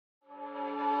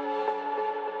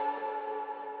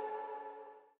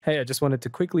Hey, I just wanted to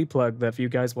quickly plug that if you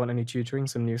guys want any tutoring,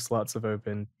 some new slots have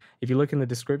opened. If you look in the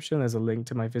description, there's a link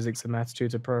to my physics and maths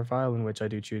tutor profile in which I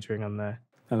do tutoring on there.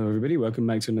 Hello everybody, welcome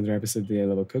back to another episode of the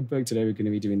A-Level Cookbook. Today we're going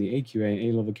to be doing the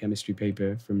AQA A-Level Chemistry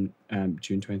paper from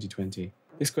June 2020.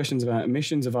 This question's about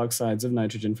emissions of oxides of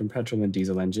nitrogen from petrol and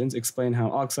diesel engines. Explain how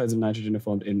oxides of nitrogen are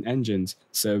formed in engines.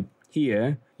 So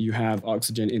here you have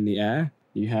oxygen in the air,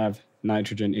 you have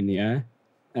nitrogen in the air,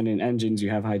 and in engines you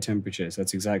have high temperatures.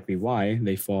 That's exactly why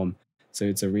they form. So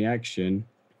it's a reaction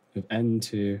of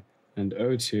N2 and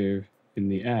O2 in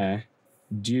the air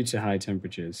due to high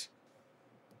temperatures.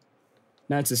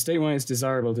 Now, to state why it's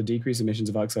desirable to decrease emissions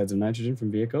of oxides of nitrogen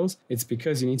from vehicles, it's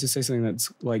because you need to say something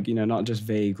that's like, not just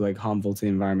vague, like harmful to the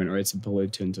environment or it's a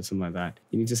pollutant or something like that.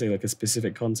 You need to say like a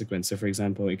specific consequence. So for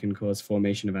example, it can cause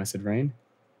formation of acid rain.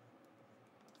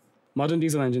 Modern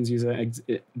diesel engines use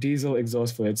diesel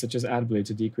exhaust fluid such as AdBlue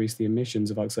to decrease the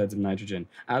emissions of oxides of nitrogen.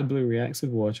 AdBlue reacts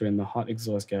with water in the hot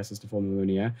exhaust gases to form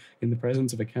ammonia. In the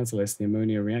presence of a catalyst, the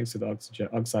ammonia reacts with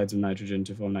oxides of nitrogen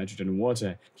to form nitrogen and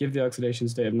water. Give the oxidation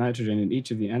state of nitrogen in each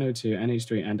of the NO2,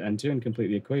 NH3, and N2 and complete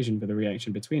the equation for the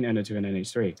reaction between NO2 and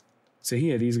NH3. So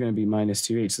here, these are going to be minus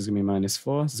 2 each. So it's going to be minus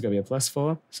 4. So it's going to be a plus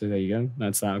 4. So there you go.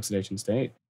 That's that oxidation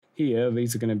state. Here,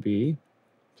 these are going to be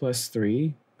plus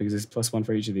 3. Because it's plus 1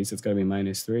 for each of these, so it's got to be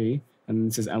minus 3. And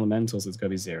this is elemental, so it's got to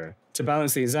be 0. To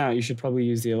balance these out, you should probably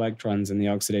use the electrons and the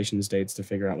oxidation states to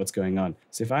figure out what's going on.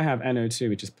 So if I have NO2,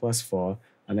 which is plus 4,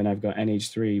 and then I've got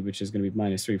NH3, which is going to be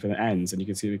minus 3 for the N's, and you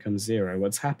can see it becomes 0.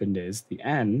 What's happened is the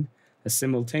N has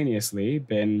simultaneously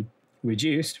been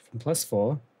reduced from plus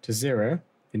 4 to 0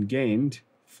 and gained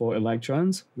 4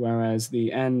 electrons, whereas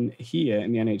the N here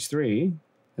in the NH3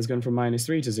 has gone from minus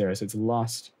 3 to 0, so it's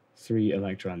lost 3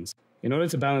 electrons. In order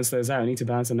to balance those out, I need to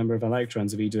balance the number of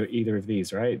electrons of either of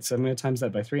these, right? So I'm going to times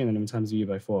that by 3 and then I'm going to times U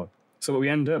by 4. So what we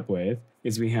end up with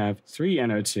is we have 3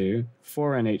 NO2,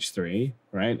 4 NH3,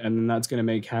 right? And then that's going to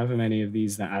make however many of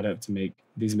these that add up to make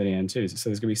these many N2s.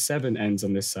 So there's going to be 7 N's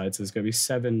on this side. So there's going to be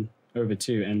 7 over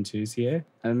 2 N2s here.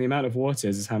 And the amount of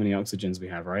waters is how many oxygens we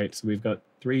have, right? So we've got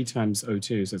 3 times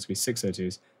O2, so it's going to be 6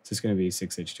 O2s. So it's going to be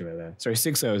 6 H2 right there. Sorry,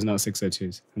 6 O's, not 6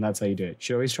 O2s. And that's how you do it. You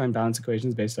should always try and balance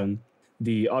equations based on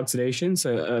the oxidation,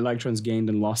 so electrons gained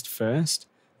and lost first,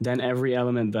 then every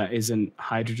element that isn't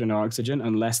hydrogen or oxygen,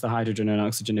 unless the hydrogen and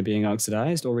oxygen are being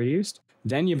oxidized or reduced.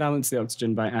 Then you balance the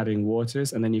oxygen by adding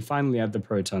waters, and then you finally add the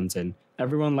protons in.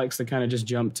 Everyone likes to kind of just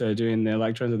jump to doing the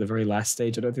electrons at the very last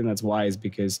stage. I don't think that's wise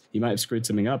because you might have screwed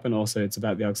something up, and also it's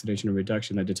about the oxidation and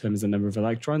reduction that determines the number of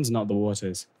electrons, not the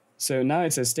waters. So now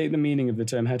it says state the meaning of the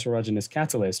term heterogeneous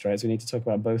catalyst, right? So we need to talk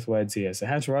about both words here. So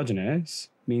heterogeneous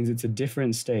means it's a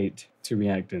different state to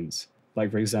reactants. Like,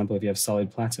 for example, if you have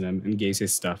solid platinum and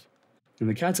gaseous stuff. And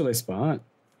the catalyst part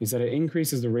is that it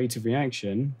increases the rate of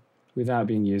reaction without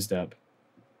being used up.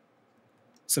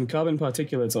 Some carbon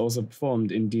particulates are also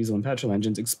formed in diesel and petrol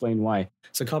engines. Explain why.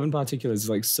 So carbon particulates is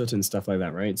like soot and stuff like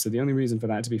that, right? So the only reason for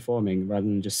that to be forming rather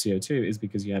than just CO2 is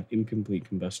because you have incomplete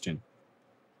combustion.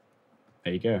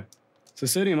 There you go. So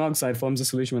sodium oxide forms a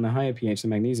solution with a higher pH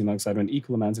than magnesium oxide when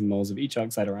equal amounts in moles of each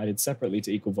oxide are added separately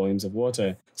to equal volumes of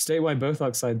water. State why both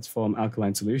oxides form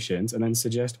alkaline solutions, and then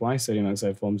suggest why sodium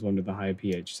oxide forms one with a higher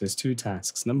pH. So there's 2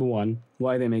 tasks. Number 1,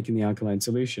 why are they making the alkaline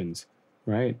solutions,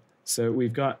 right? So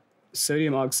we've got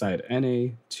sodium oxide,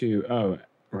 Na2O,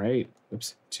 right?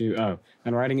 Oops, 2O.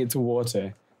 And we're adding it to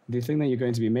water. The thing that you're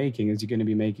going to be making is you're going to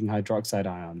be making hydroxide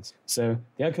ions. So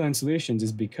the alkaline solutions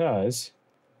is because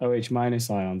OH minus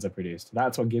ions are produced.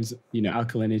 That's what gives,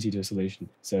 alkalinity to a solution.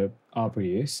 So are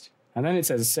produced. And then it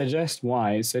says, suggest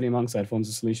why sodium oxide forms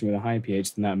a solution with a higher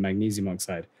pH than that of magnesium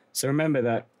oxide. So remember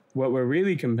that what we're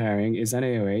really comparing is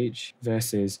NaOH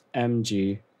versus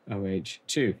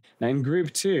MgOH2. Now in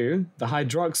group 2, the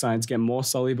hydroxides get more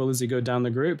soluble as you go down the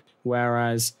group,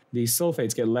 whereas the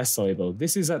sulfates get less soluble.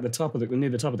 This is at the top of near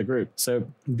the top of the group. So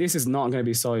this is not going to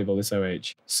be soluble, this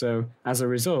OH. So as a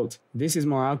result, this is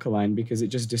more alkaline because it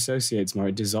just dissociates more,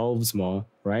 it dissolves more,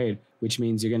 right? Which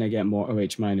means you're going to get more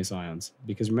OH minus ions.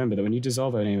 Because remember that when you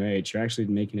dissolve NaOH, you're actually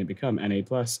making it become Na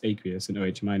plus aqueous and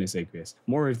OH minus aqueous.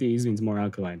 More of these means more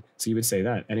alkaline. So you would say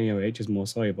that NaOH is more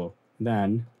soluble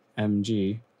than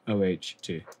MgOH2.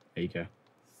 There you go.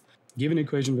 Give an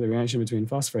equation for the reaction between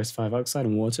phosphorus 5 oxide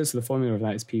and water. So the formula of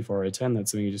that is P4O10.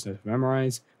 That's something you just have to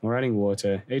memorize. We're adding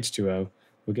water, H2O.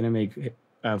 We're going to make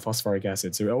phosphoric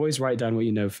acid. So always write down what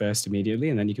you know first immediately,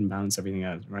 and then you can balance everything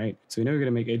out, right? So we know we're going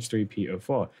to make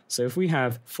H3PO4. So if we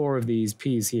have 4 of these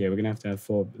P's here, we're going to have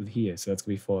 4 here. So that's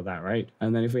going to be 4 of that, right?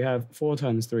 And then if we have 4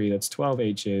 times 3, that's 12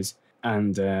 H's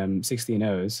and 16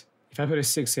 O's. If I put a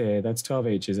 6 here, that's 12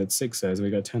 H's, that's 6 O's, and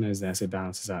we got 10 O's there, so it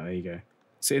balances out. There you go.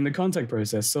 So in the contact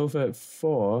process, sulfur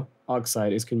 4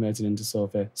 oxide is converted into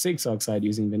sulfur 6 oxide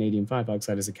using vanadium 5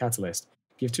 oxide as a catalyst.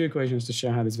 Give two equations to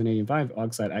show how this vanadium 5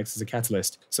 oxide acts as a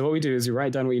catalyst. So what we do is you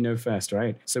write down what you know first,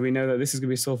 right? So we know that this is going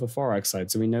to be sulfur 4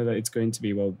 oxide. So we know that it's going to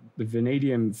be, well, the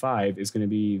vanadium 5 is going to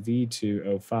be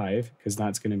V2O5 because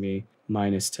that's going to be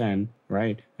minus 10,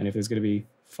 right? And if there's going to be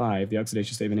 5, the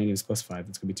oxidation state of vanadium is plus 5.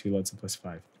 That's going to be 2 lots of plus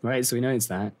 5. Right, so we know it's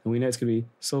that. And we know it's going to be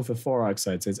sulfur 4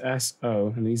 oxide. So it's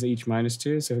SO, and these are each minus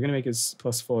 2. So if we're going to make it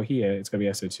plus 4 here, it's going to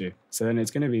be SO2. So then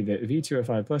it's going to be that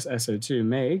V2O5 plus SO2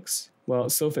 makes, well,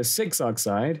 sulfur 6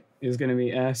 oxide is going to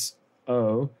be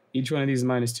SO. Each one of these is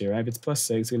minus 2, right? If it's plus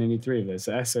 6, we're going to need 3 of those.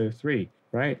 So SO3,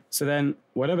 right? So then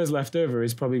whatever's left over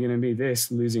is probably going to be this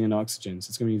losing an oxygen. So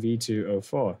it's going to be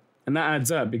V2O4. And that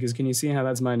adds up because can you see how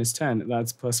that's minus 10?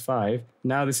 That's plus 5.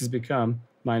 Now this has become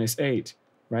minus 8,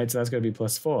 right? So that's going to be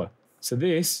plus 4. So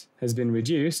this has been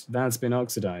reduced. That's been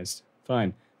oxidized.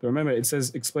 Fine. But remember, it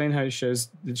says explain how it shows,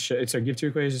 so give two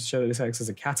equations to show that this acts as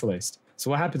a catalyst.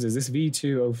 So what happens is this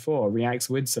V2O4 reacts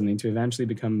with something to eventually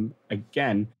become,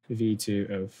 again,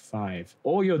 V2O5.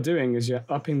 All you're doing is you're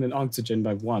upping the oxygen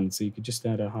by 1, so you could just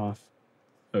add a half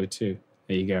O2.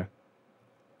 There you go.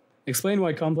 Explain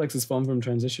why complexes formed from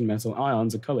transition metal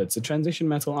ions are colored. So transition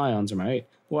metal ions, right?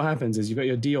 What happens is you've got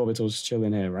your d orbitals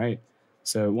chilling here, right?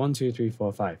 So 1, 2, 3,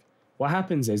 4, 5. What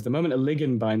happens is the moment a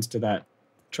ligand binds to that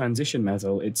transition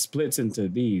metal, it splits into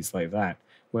these like that,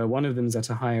 where one of them is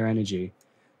at a higher energy.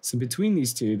 So between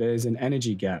these two, there's an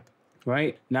energy gap,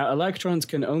 right? Now, electrons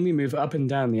can only move up and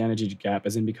down the energy gap,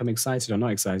 as in become excited or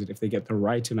not excited, if they get the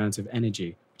right amount of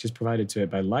energy, which is provided to it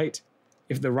by light.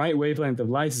 If the right wavelength of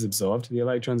light is absorbed, the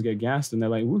electrons get gassed and they're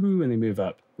like, woohoo, and they move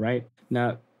up, right?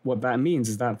 Now, what that means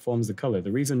is that forms the color.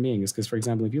 The reason being is because, for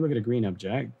example, if you look at a green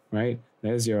object, right,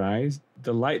 there's your eyes.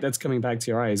 The light that's coming back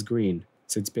to your eye is green,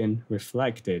 so it's been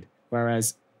reflected.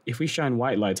 Whereas if we shine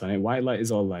white light on it, white light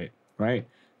is all light, right?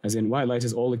 As in white light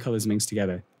is all the colors mixed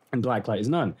together, and black light is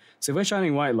none. So if we're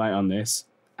shining white light on this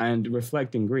and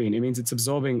reflecting green, it means it's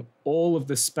absorbing all of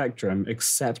the spectrum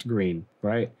except green,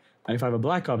 right? And if I have a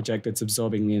black object, it's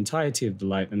absorbing the entirety of the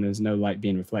light and there's no light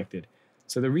being reflected.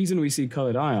 So the reason we see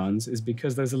colored ions is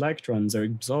because those electrons are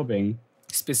absorbing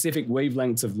specific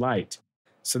wavelengths of light.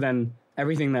 So then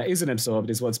everything that isn't absorbed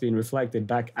is what's being reflected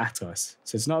back at us.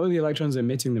 So it's not that the electrons are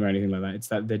emitting them or anything like that. It's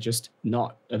that they're just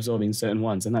not absorbing certain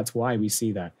ones. And that's why we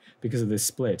see that, because of this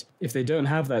split. If they don't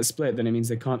have that split, then it means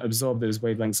they can't absorb those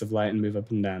wavelengths of light and move up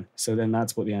and down. So then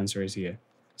that's what the answer is here.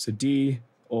 So d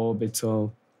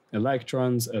orbital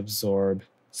electrons absorb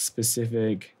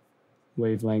specific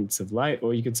wavelengths of light,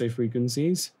 or you could say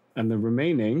frequencies, and the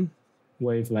remaining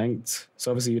wavelengths,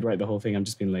 so obviously you'd write the whole thing, I'm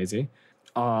just being lazy,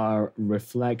 are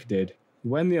reflected.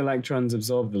 When the electrons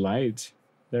absorb the light,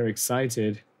 they're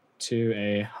excited to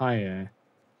a higher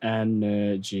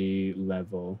energy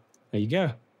level. There you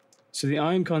go. So the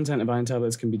ion content of iron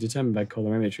tablets can be determined by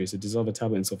colorimetry. So dissolve a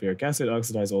tablet in sulfuric acid,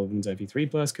 oxidize all of them to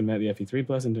Fe3+, convert the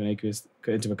Fe3+ into an aqueous,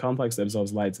 into a complex that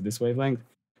absorbs light to this wavelength,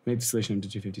 make the solution up to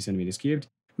 250 centimeters cubed,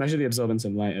 measure the absorbance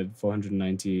of light at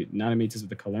 490 nanometers with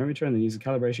the colorimeter, and then use a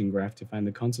calibration graph to find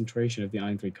the concentration of the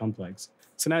iron 3 complex.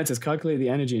 So now it says calculate the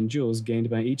energy in joules gained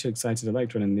by each excited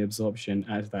electron and the absorption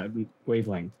at that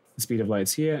wavelength. The speed of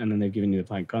light's here, and then they've given you the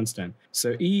Planck constant.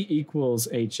 So E equals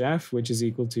HF, which is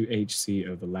equal to HC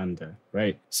over lambda,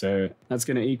 right? So that's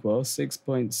going to equal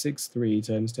 6.63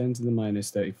 times 10 to the minus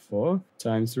 34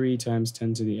 times 3 times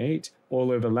 10 to the 8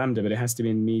 all over lambda, but it has to be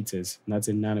in meters, and that's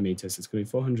in nanometers. It's going to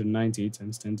be 490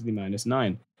 times 10 to the minus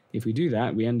 9. If we do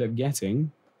that, we end up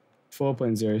getting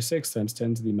 4.06 times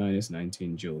 10 to the minus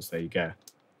 19 joules. There you go.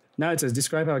 Now it says,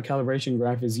 describe how a calibration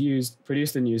graph is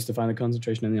produced and used to find the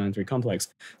concentration in the iron 3 complex.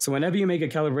 So whenever you make a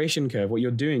calibration curve, what you're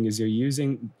doing is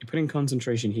you're putting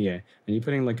concentration here, and you're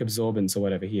putting like absorbance or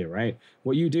whatever here, right?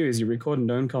 What you do is you record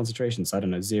known concentrations, I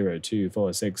don't know, 0, 2,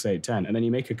 4, 6, 8, 10, and then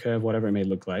you make a curve, whatever it may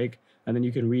look like, and then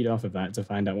you can read off of that to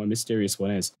find out what mysterious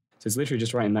one is. So it's literally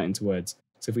just writing that into words.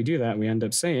 So if we do that, we end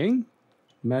up saying,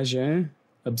 measure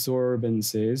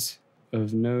absorbances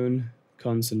of known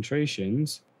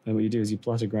concentrations. And what you do is you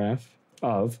plot a graph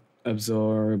of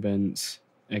absorbance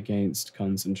against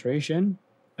concentration.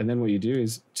 And then what you do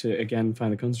is to, again,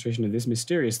 find the concentration of this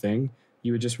mysterious thing,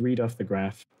 you would just read off the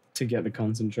graph to get the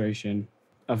concentration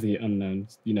of the unknown,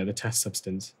 you know, the test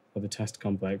substance or the test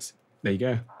complex. There you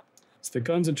go. So the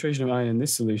concentration of iron in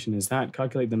this solution is that.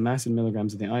 Calculate the mass in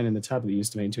milligrams of the iron in the tablet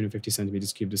used to make 250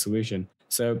 centimeters cubed of solution.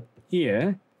 So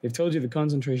here, they've told you the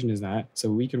concentration is that, so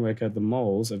we can work out the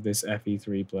moles of this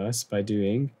Fe3+ by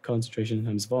doing concentration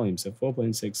times volume. So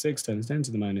 4.66 times 10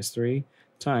 to the minus 3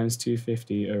 times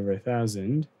 250 over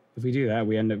 1,000. If we do that,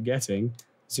 we end up getting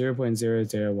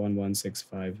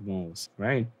 0.001165 moles,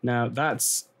 right? Now,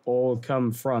 that's all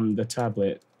come from the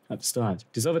tablet at the start.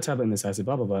 Dissolve a tablet in this acid,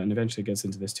 blah, blah, blah, and eventually gets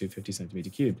into this 250 centimeter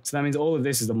cube. So that means all of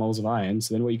this is the moles of iron.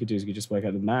 So then what you could do is you could just work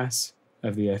out the mass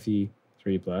of the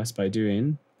Fe3 plus by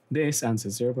doing this answer,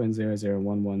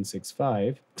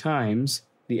 0.001165 times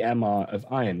the MR of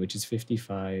iron, which is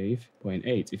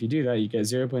 55.8. If you do that, you get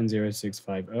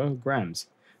 0.0650 grams.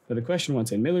 But the question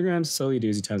wants in milligrams, so all you do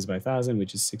is you times by 1,000,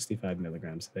 which is 65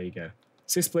 milligrams. There you go.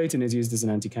 Cisplatin is used as an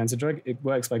anti-cancer drug. It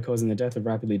works by causing the death of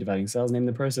rapidly dividing cells. Name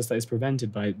the process that is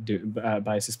prevented by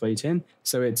cisplatin.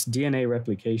 So it's DNA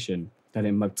replication that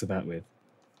it mucks about with.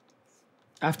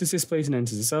 After cisplatin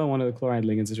enters a cell, one of the chloride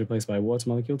ligands is replaced by a water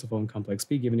molecule to form complex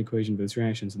B, given equation for this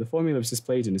reaction. So the formula of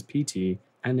cisplatin is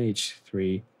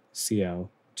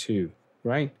PT-NH3Cl2,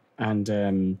 right?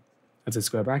 And that's in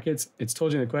square brackets. It's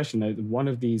told you in the question that one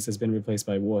of these has been replaced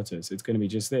by water, so it's going to be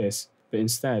just this, but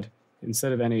instead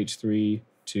of NH3,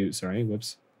 it's going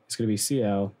to be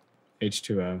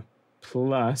ClH2O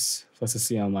plus a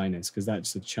Cl minus, because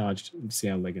that's a charged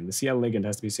Cl ligand. The Cl ligand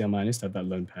has to be Cl minus to have that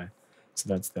lone pair. So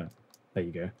that's that. There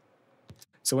you go.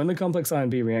 So when the complex iron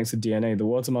B reacts with DNA, the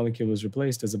water molecule is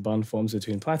replaced as a bond forms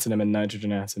between platinum and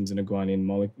nitrogen atoms in a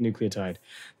guanine nucleotide.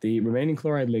 The remaining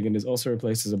chloride ligand is also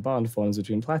replaced as a bond forms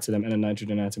between platinum and a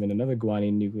nitrogen atom in another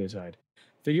guanine nucleotide.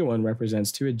 Figure 1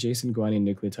 represents two adjacent guanine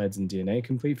nucleotides in DNA.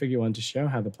 Complete Figure 1 to show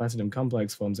how the platinum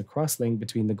complex forms a cross-link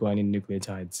between the guanine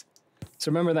nucleotides. So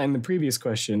remember that in the previous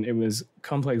question, it was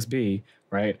complex B,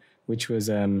 right, which was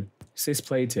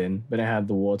cisplatin, but it had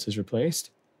the waters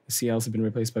replaced. The Cl's have been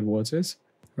replaced by waters,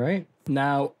 right?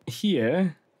 Now,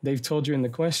 here, they've told you in the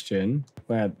question,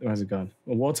 where's it gone?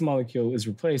 A water molecule is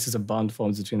replaced as a bond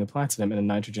forms between the platinum and a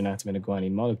nitrogen atom in a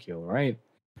guanine molecule, right?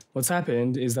 What's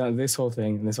happened is that this whole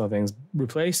thing's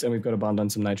replaced, and we've got a bond on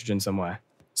some nitrogen somewhere.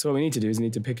 So what we need to do is we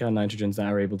need to pick out nitrogens that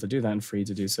are able to do that and free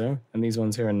to do so, and these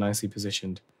ones here are nicely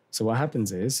positioned. So what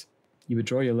happens is, you would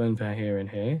draw your lone pair here and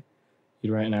here,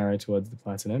 you'd write an arrow towards the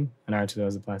platinum, an arrow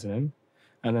towards the platinum,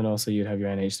 and then also you'd have your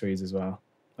NH3s as well,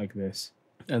 like this.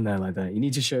 And then like that. You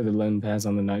need to show the lone pairs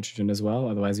on the nitrogen as well,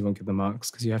 otherwise you won't get the marks,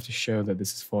 because you have to show that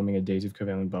this is forming a dative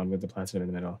covalent bond with the platinum in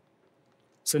the middle.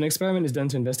 So an experiment is done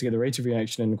to investigate the rate of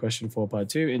reaction in question 4 part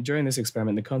 2. And during this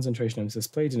experiment, the concentration of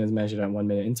cisplatin is measured at 1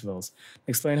 minute intervals.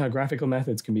 Explain how graphical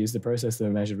methods can be used to process the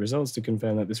measured results to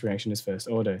confirm that this reaction is first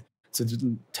order. So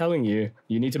telling you,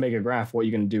 you need to make a graph, what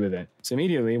you're going to do with it. So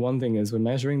immediately, one thing is we're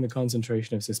measuring the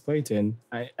concentration of cisplatin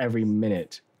every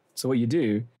minute. So what you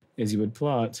do is you would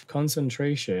plot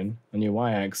concentration on your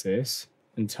y-axis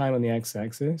and time on the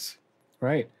x-axis,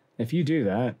 right? If you do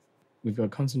that, we've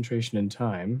got concentration and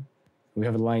time. We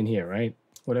have a line here, right?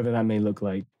 Whatever that may look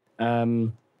like.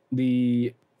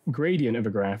 The gradient of a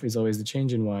graph is always the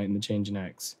change in y and the change in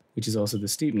x, which is also the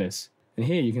steepness. And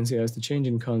here you can see that's the change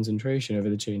in concentration over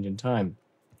the change in time.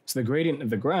 So the gradient of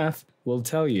the graph will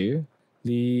tell you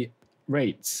the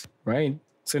rates, right?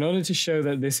 So in order to show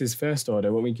that this is first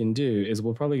order, what we can do is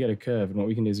we'll probably get a curve, and what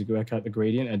we can do is we work out the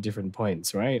gradient at different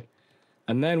points, right?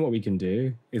 And then what we can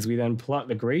do is we then plot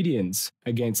the gradients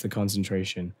against the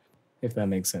concentration, if that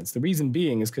makes sense. The reason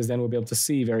being is because then we'll be able to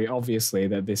see very obviously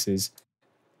that this is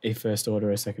a first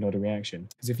order or second order reaction.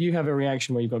 Because if you have a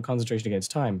reaction where you've got concentration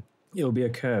against time, it'll be a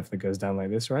curve that goes down like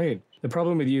this, right? The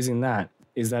problem with using that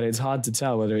is that it's hard to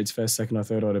tell whether it's first, second, or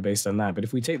third order based on that. But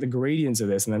if we take the gradients of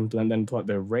this and then plot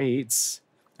the rates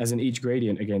as in each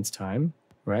gradient against time,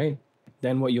 right?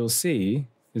 Then what you'll see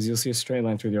is you'll see a straight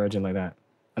line through the origin like that.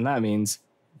 And that means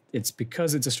it's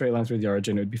because it's a straight line through the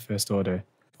origin, it would be first order.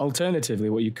 Alternatively,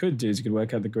 what you could do is you could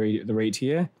work out the rate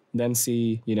here, then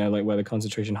see, like where the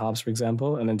concentration halves, for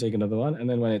example, and then take another one, and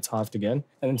then when it's halved again,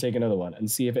 and then take another one,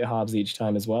 and see if it halves each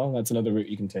time as well. That's another route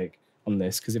you can take on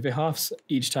this, because if it halves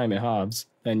each time it halves,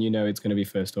 then it's going to be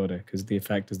first order, because the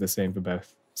effect is the same for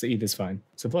both. So either's fine.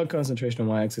 So plot concentration on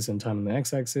y-axis and time on the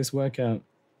x-axis, work out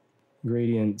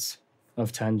gradients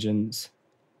of tangents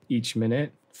each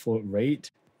minute for rate.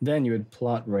 Then you would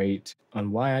plot rate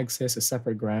on y-axis, a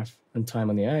separate graph, and time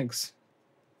on the x.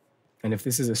 And if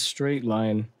this is a straight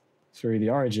line through the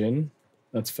origin,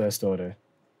 that's first order.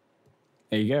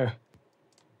 There you go.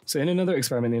 So in another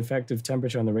experiment, the effect of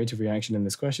temperature on the rate of reaction in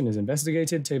this question is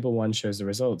investigated. Table 1 shows the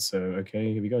results. So,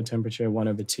 okay, here we go. Temperature 1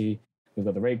 over T. We've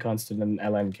got the rate constant and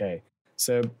ln(k).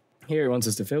 So here it wants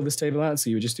us to fill this table out. So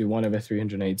you would just do 1 over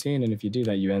 318. And if you do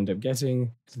that, you end up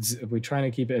getting, we're trying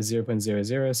to keep it at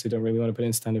 0.00. So you don't really want to put it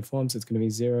in standard form. So it's going to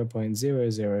be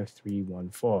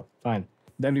 0.00314. Fine.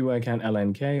 Then we work out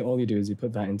ln(k). All you do is you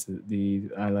put that into the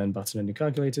ln button on your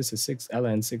calculator. So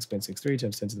ln 6.63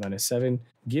 times 10 to the minus 7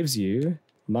 gives you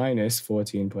minus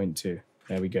 14.2.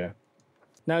 There we go.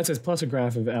 Now it says plot a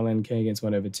graph of ln k against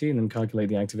 1 over t and then calculate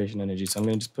the activation energy. So I'm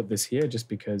going to just put this here just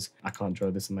because I can't draw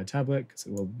this on my tablet because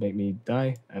it will make me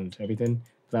die and everything.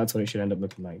 That's what it should end up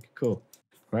looking like. Cool.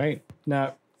 Right?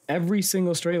 Now, every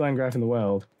single straight line graph in the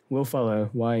world will follow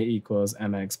y equals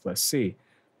mx plus c,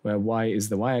 where y is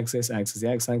the y-axis, x is the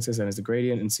x-axis, and is the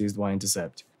gradient, and c is the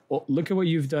y-intercept. Well, look at what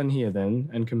you've done here then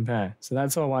and compare. So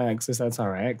that's our y-axis, that's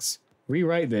our x.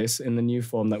 Rewrite this in the new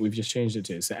form that we've just changed it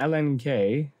to. So ln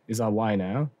k is our y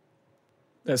now.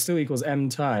 That still equals m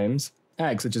times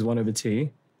x, which is 1 over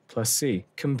t, plus c.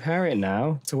 Compare it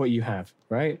now to what you have,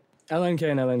 right? ln k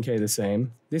and ln k are the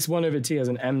same. This 1 over t has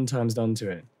an m times done to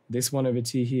it. This 1 over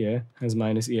t here has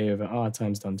minus ea over r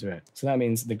times done to it. So that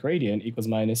means the gradient equals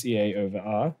minus ea over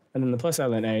r, and then the plus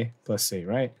ln a plus c,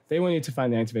 right? They want you to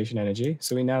find the activation energy,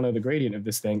 so we now know the gradient of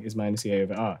this thing is minus ea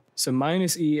over r. So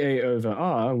minus ea over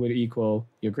r would equal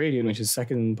your gradient, which is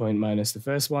second point minus the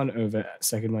first one over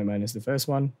second point minus the first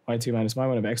one, y2 minus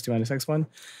y1 over x2 minus x1.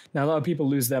 Now, a lot of people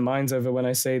lose their minds over when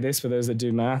I say this, for those that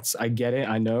do maths. I get it,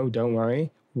 I know, don't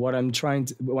worry. What I'm trying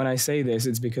to, when I say this,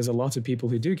 it's because a lot of people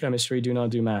who do chemistry do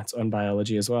not do maths on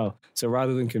biology as well. So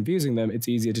rather than confusing them, it's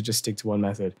easier to just stick to one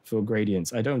method for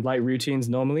gradients. I don't like routines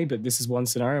normally, but this is one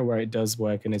scenario where it does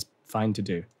work and it's fine to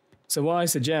do. So what I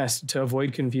suggest to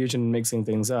avoid confusion and mixing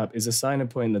things up is assign a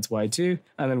point that's y2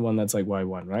 and then one that's like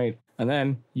y1, right? And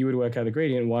then you would work out the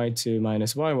gradient y2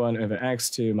 minus y1 over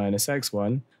x2 minus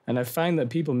x1. And I find that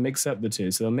people mix up the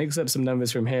two. So they'll mix up some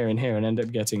numbers from here and here and end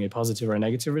up getting a positive or a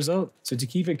negative result. So to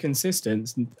keep it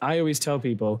consistent, I always tell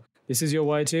people, this is your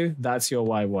y2, that's your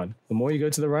y1. The more you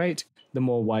go to the right, the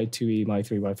more y2e,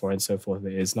 y3, y4, and so forth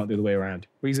it is, not the other way around.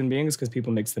 Reason being is because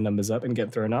people mix the numbers up and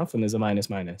get thrown off when there's a minus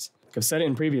minus. I've said it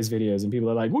in previous videos and people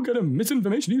are like, what kind of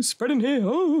misinformation are you spreading here?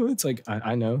 Oh, it's like,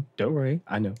 I know, don't worry,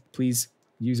 I know. Please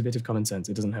use a bit of common sense,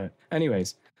 it doesn't hurt.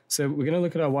 Anyways, so we're going to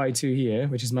look at our y2 here,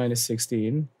 which is minus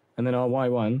 16, and then our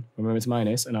y1, remember it's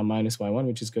minus, and our minus y1,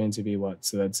 which is going to be what?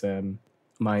 So that's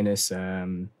minus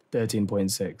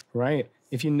 13.6, right?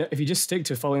 If you just stick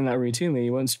to following that routinely,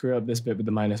 you won't screw up this bit with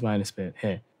the minus minus bit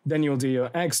here. Then you'll do your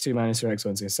x2 minus your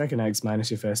x1, so your second x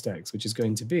minus your first x, which is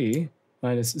going to be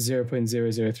minus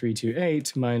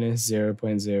 0.00328 minus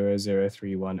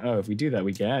 0.00310. If we do that,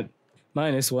 we get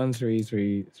minus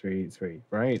 13333,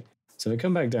 right? So we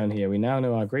come back down here, we now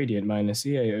know our gradient minus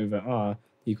ea over r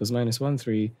equals minus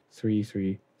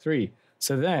 13333.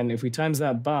 So then, if we times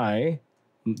that by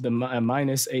the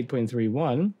minus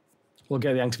 8.31, we'll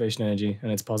get the activation energy,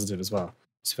 and it's positive as well.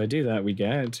 So if I do that, we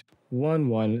get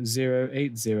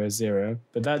 110800,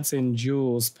 but that's in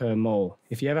joules per mole.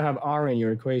 If you ever have R in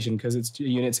your equation, because its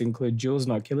units include joules,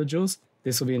 not kilojoules,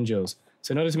 this will be in joules.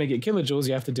 So in order to make it kilojoules,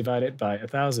 you have to divide it by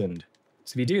 1,000.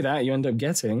 So if you do that, you end up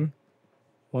getting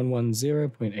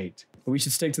 110.8. But we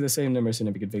should stick to the same number of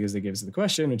significant figures that gives us the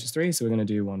question, which is 3, so we're going to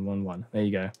do 111. There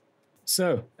you go.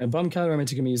 So, a bomb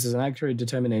calorimeter can be used as an accurate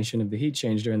determination of the heat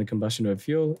change during the combustion of a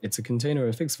fuel. It's a container of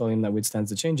a fixed volume that withstands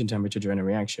the change in temperature during a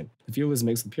reaction. The fuel is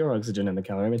mixed with pure oxygen and the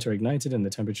calorimeter ignited and the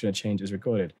temperature change is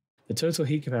recorded. The total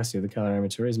heat capacity of the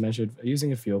calorimeter is measured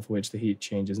using a fuel for which the heat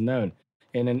change is known.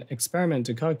 In an experiment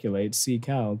to calculate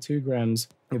C-cal, 2 grams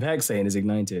of hexane is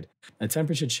ignited. A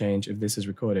temperature change of this is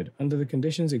recorded. Under the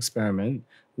conditions experiment,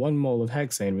 1 mole of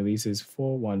hexane releases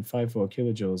 4154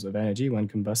 kilojoules of energy when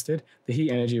combusted. The heat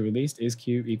energy released is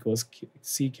Q equals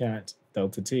C-cat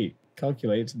delta T.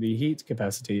 Calculate the heat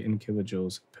capacity in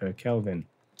kilojoules per Kelvin.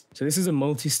 So this is a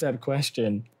multi-step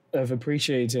question of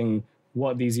appreciating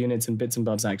what these units and bits and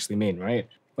bobs actually mean, right?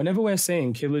 Whenever we're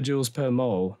saying kilojoules per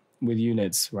mole with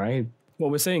units, right? What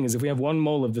we're saying is if we have 1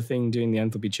 mole of the thing doing the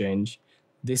enthalpy change,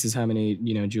 this is how many,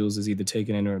 joules is either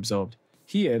taken in or absorbed.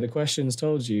 Here, the question's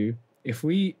told you, if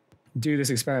we do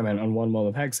this experiment on 1 mole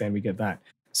of hexane, we get that.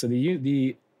 So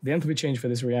the enthalpy change for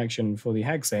this reaction for the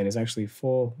hexane is actually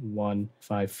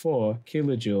 4154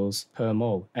 kilojoules per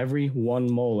mole, every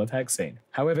 1 mole of hexane.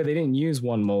 However, they didn't use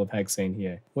 1 mole of hexane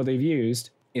here. What they've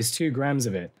used is 2 grams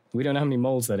of it. We don't know how many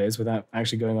moles that is without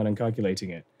actually going on and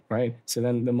calculating it. Right? So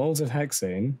then the moles of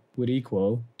hexane would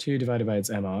equal 2 divided by its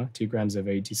MR, 2 grams of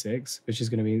 86, which is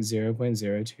going to be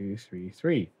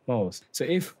 0.0233 moles. So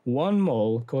if 1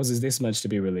 mole causes this much to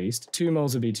be released, 2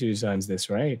 moles would be 2 times this,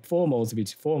 right? 4 moles would be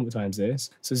 4 times this.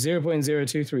 So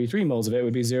 0.0233 moles of it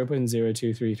would be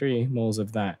 0.0233 moles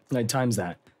of that, like times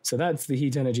that. So that's the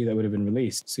heat energy that would have been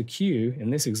released. So Q, in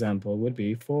this example, would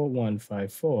be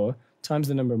 4154 times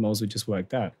the number of moles we just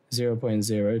worked out,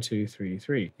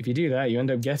 0.0233. If you do that, you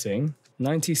end up getting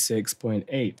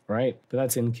 96.8, right? But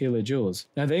that's in kilojoules.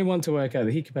 Now they want to work out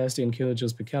the heat capacity in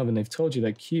kilojoules per Kelvin. They've told you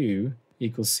that Q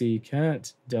equals C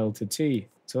cat delta T.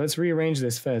 So let's rearrange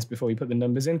this first before we put the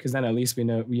numbers in, because then at least we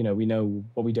know, we know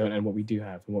what we don't and what we do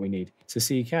have and what we need. So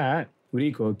C cat would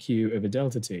equal Q over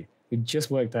delta T. We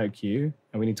just worked out Q,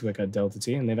 and we need to work out delta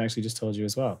T, and they've actually just told you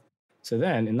as well. So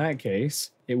then, in that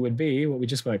case, it would be what we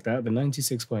just worked out, the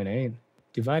 96.8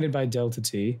 divided by delta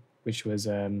T, which was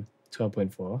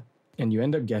 12.4, and you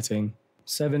end up getting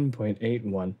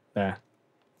 7.81 there.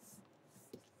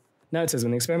 Now it says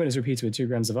when the experiment is repeated with 2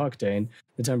 grams of octane,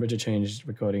 the temperature change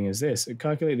recording is this.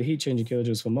 Calculate the heat change in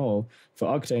kilojoules per mole for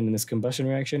octane in this combustion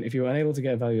reaction. If you are unable to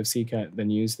get a value of CCAT, then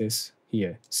use this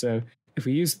here. So if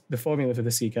we use the formula for the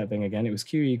CCAT thing again, it was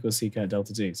Q equals CCAT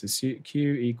delta T. So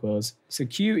Q equals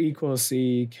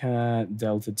CCAT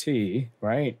delta T,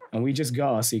 right? And we just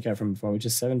got our CCAT from before, which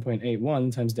is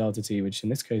 7.81 times delta T, which in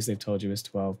this case they've told you is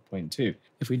 12.2.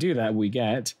 If we do that, we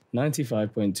get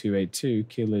 95.282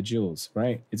 kilojoules,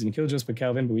 right? It's in kilojoules per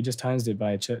Kelvin, but we just times it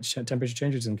by temperature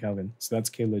changes in Kelvin. So that's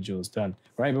kilojoules done,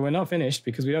 right? But we're not finished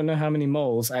because we don't know how many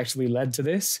moles actually led to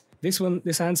this.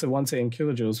 This answer wants it in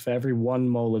kilojoules for every 1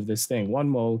 mole of this thing. 1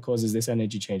 mole causes this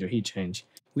energy change or heat change.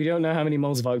 We don't know how many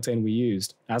moles of octane we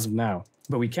used as of now,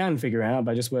 but we can figure it out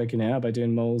by just working it out by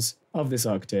doing moles of this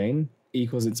octane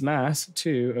equals its mass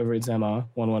 2 over its MR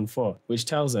 114, which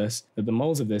tells us that the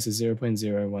moles of this is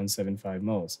 0.0175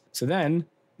 moles. So then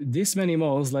this many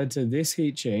moles led to this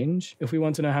heat change. If we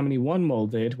want to know how many 1 mole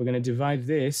did, we're going to divide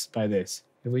this by this.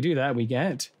 If we do that, we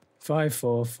get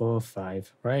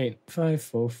 5445, right?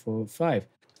 5445.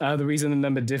 The reason the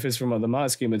number differs from what the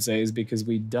mark scheme would say is because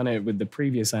we've done it with the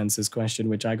previous answers question,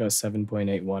 which I got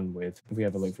 7.81 with, if we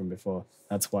have a look from before.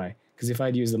 That's why. Because if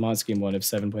I'd use the mark scheme one of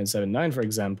 7.79, for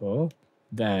example,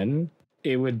 then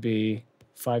it would be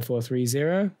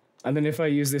 5430. And then if I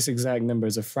use this exact number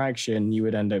as a fraction, you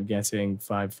would end up getting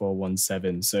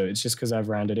 5417. So it's just because I've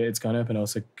rounded it, it's gone up and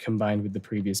also combined with the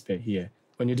previous bit here.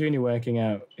 When you're doing your working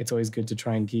out, it's always good to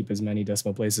try and keep as many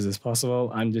decimal places as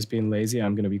possible. I'm just being lazy,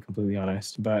 I'm going to be completely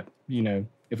honest. But,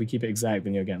 if we keep it exact,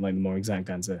 then you'll get like the more exact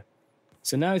answer.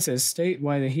 So now it says, state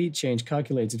why the heat change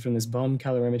calculated from this bomb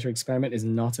calorimeter experiment is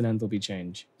not an enthalpy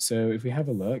change. So if we have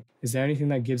a look, is there anything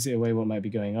that gives it away what might be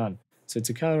going on? So it's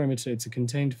a calorimeter, it's a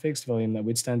contained fixed volume that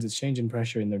withstands its change in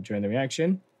pressure during the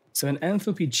reaction. So an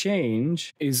enthalpy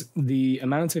change is the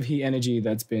amount of heat energy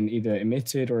that's been either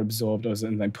emitted or absorbed or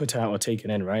like put out or taken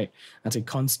in, right? At a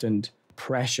constant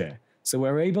pressure. So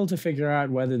we're able to figure out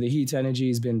whether the heat energy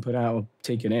has been put out or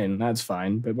taken in. That's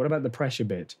fine. But what about the pressure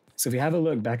bit? So if we have a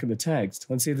look back at the text,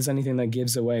 let's see if there's anything that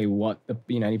gives away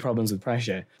any problems with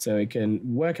pressure. So it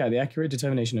can work out the accurate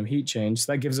determination of heat change.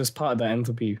 So that gives us part of that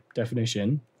enthalpy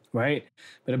definition. Right?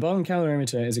 But a bomb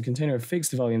calorimeter is a container of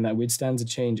fixed volume that withstands a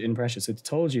change in pressure. So it's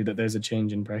told you that there's a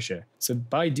change in pressure. So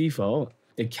by default,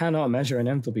 it cannot measure an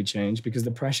enthalpy change because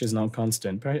the pressure is not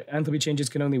constant. Enthalpy changes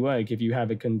can only work if you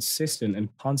have a consistent and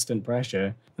constant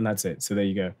pressure, and that's it. So there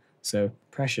you go. So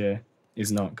pressure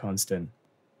is not constant.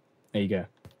 There you go.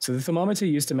 So the thermometer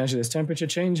used to measure this temperature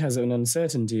change has an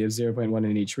uncertainty of 0.1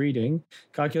 in each reading.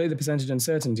 Calculate the percentage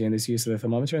uncertainty in this use of the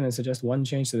thermometer and then suggest one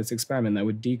change to this experiment that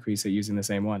would decrease it using the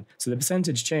same one. So the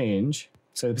percentage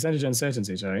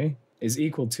uncertainty, is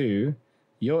equal to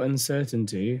your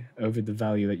uncertainty over the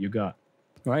value that you got,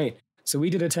 right? So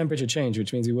we did a temperature change,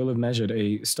 which means we will have measured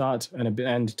a start and an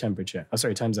end temperature.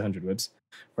 Times 100 words,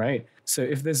 right? So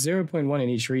if there's 0.1 in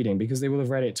each reading, because they will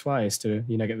have read it twice to,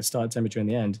 get the start temperature and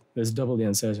the end, there's double the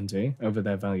uncertainty over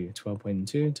their value,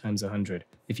 12.2 times 100.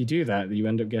 If you do that, you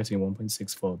end up getting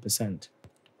 1.64%,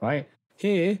 right?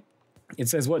 Here, it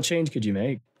says, what change could you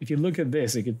make? If you look at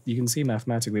this, you can see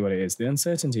mathematically what it is. The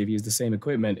uncertainty if you use the same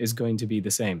equipment is going to be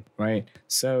the same, right?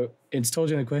 So it's told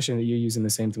you in the question that you're using the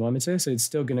same thermometer, so it's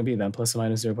still going to be that plus or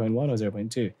minus 0.1 or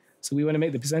 0.2. So we want to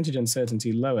make the percentage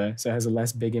uncertainty lower so it has a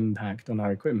less big impact on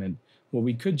our equipment. What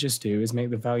we could just do is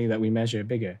make the value that we measure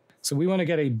bigger. So we want to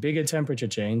get a bigger temperature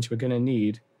change. We're going to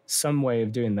need some way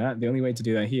of doing that. The only way to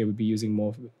do that here would be using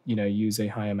more, use a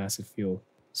higher mass of fuel.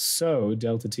 So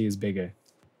delta T is bigger,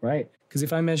 right? Because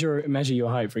if I measure your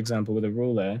height, for example, with a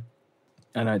ruler,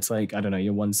 and it's like, you're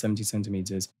 170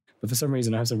 centimeters, but for some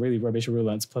reason I have some really rubbish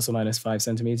ruler that's plus or minus 5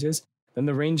 centimeters, then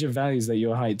the range of values that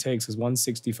your height takes is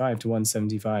 165 to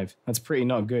 175. That's pretty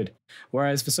not good.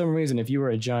 Whereas for some reason, if you were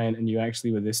a giant and you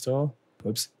actually were this tall,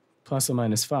 plus or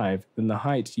minus 5, then the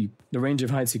range of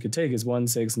heights you could take is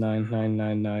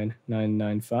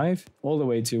 169,999,995 all the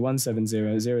way to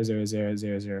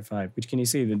 170,000,005, which can you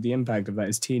see that the impact of that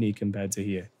is teeny compared to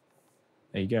here.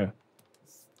 There you go.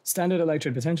 Standard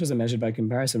electrode potentials are measured by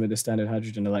comparison with the standard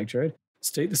hydrogen electrode.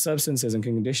 State the substances and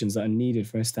conditions that are needed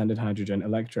for a standard hydrogen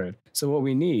electrode. So what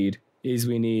we need is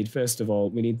first of all,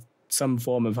 we need some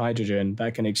form of hydrogen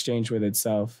that can exchange with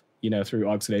itself through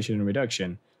oxidation and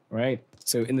reduction, right?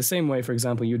 So in the same way, for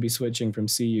example, you'd be switching from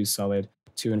Cu solid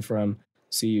to and from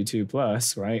Cu2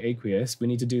 plus, right, aqueous. We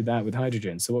need to do that with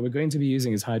hydrogen. So what we're going to be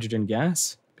using is hydrogen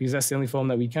gas, because that's the only form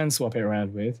that we can swap it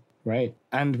around with, right?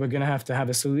 And we're going to have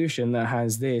a solution that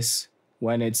has this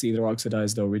when it's either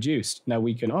oxidized or reduced. Now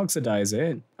we can oxidize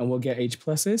it and we'll get H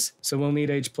pluses. So we'll need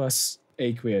H plus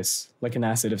aqueous, like an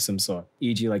acid of some sort,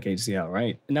 e.g. like HCl,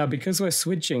 right? Now, because we're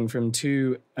switching from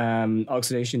two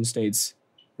oxidation states,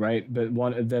 right,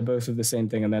 but they're both of the same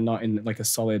thing and they're not in like a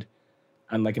solid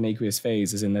and like an aqueous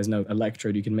phase, as in there's no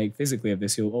electrode you can make physically of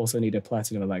this, you'll also need a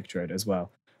platinum electrode as well,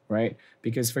 right?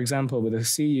 Because, for example, with a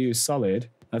Cu solid,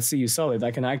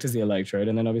 that can act as the electrode,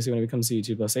 and then obviously when it becomes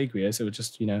Cu2 plus aqueous, it would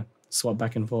just, swap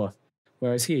back and forth.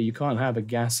 Whereas here, you can't have a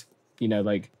gas,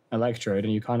 like electrode,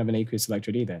 and you can't have an aqueous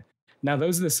electrode either. Now,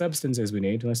 those are the substances we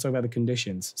need. Let's talk about the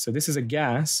conditions. So this is a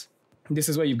gas. This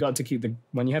is where you've got to keep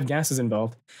when you have gases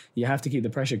involved, you have to keep the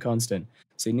pressure constant.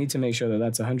 So you need to make sure that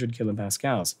that's 100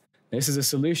 kilopascals. This is a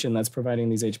solution that's providing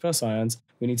these H plus ions.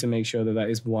 We need to make sure that that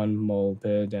is 1 mole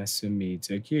per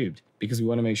decimeter cubed, because we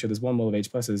want to make sure there's 1 mole of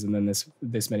H pluses and then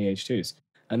this many H2s.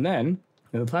 And then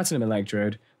with the platinum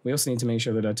electrode, we also need to make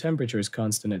sure that our temperature is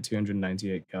constant at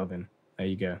 298 Kelvin. There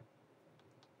you go.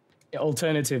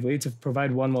 Alternatively, to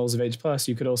provide 1 moles of H plus,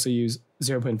 you could also use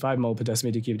 0.5 mole per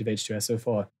decimeter cubed of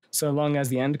H2SO4, so long as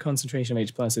the end concentration of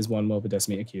H plus is 1 mole per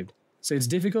decimeter cubed. So it's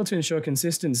difficult to ensure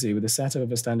consistency with the setup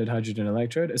of a standard hydrogen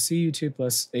electrode. A Cu2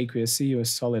 plus aqueous Cu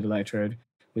solid electrode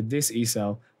with this E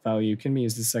cell value can be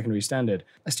used as a secondary standard.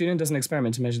 A student does an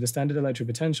experiment to measure the standard electrode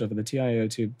potential for the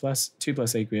TiO2 plus 2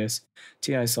 plus aqueous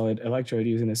Ti solid electrode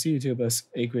using the Cu2 plus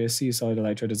aqueous Cu solid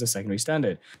electrode as a secondary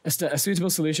standard. A suitable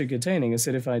solution containing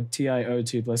acidified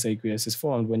TiO2 plus aqueous is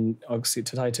formed when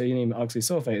titanium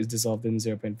oxysulfate is dissolved in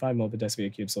 0.5 mole per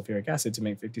deciliter cubed sulfuric acid to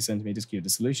make 50 centimeters cubed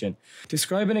of solution.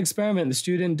 Describe an experiment the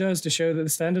student does to show that the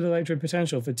standard electrode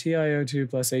potential for TiO2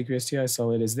 plus aqueous Ti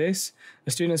solid is this. A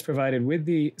student is provided with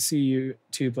the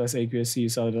Cu2 plus aqueous Cu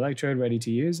solid electrode ready to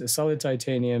use, a solid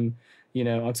titanium,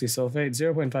 oxysulfate,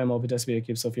 0.5 mole per deciliter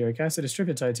cubed sulfuric acid, a strip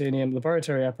of titanium,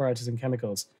 laboratory apparatus, and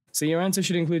chemicals. So your answer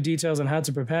should include details on how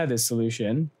to prepare this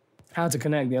solution, how to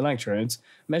connect the electrodes,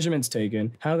 measurements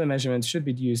taken, how the measurements should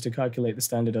be used to calculate the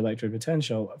standard electrode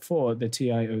potential for the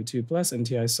TiO2 plus and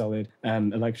Ti solid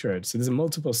electrode. So there's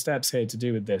multiple steps here to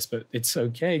do with this, but it's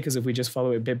okay because if we just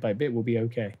follow it bit by bit, we'll be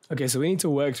okay. Okay, so we need to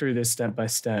work through this step by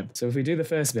step. So if we do the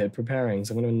first bit, preparing,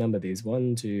 so I'm going to number these,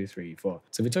 1, 2, 3, 4.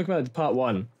 So if we talk about part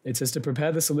 1, it says to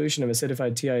prepare the solution of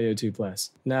acidified TiO2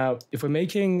 plus. Now, if we're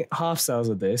making half cells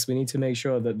of this, we need to make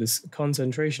sure that this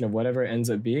concentration of whatever it ends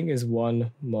up being is 1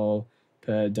 mole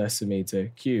per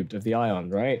decimeter cubed of the ion,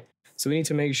 right? So we need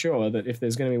to make sure that if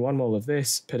there's going to be 1 mole of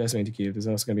this per decimeter cubed, there's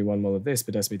also going to be 1 mole of this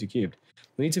per decimeter cubed.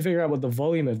 We need to figure out what the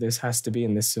volume of this has to be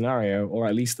in this scenario, or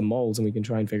at least the moles, and we can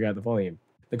try and figure out the volume.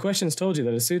 The questions told you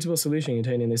that a suitable solution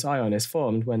containing this ion is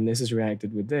formed when this is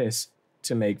reacted with this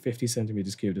to make 50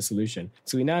 centimeters cubed of solution.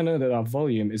 So we now know that our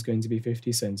volume is going to be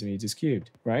 50 centimeters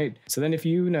cubed, right? So then if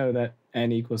you know that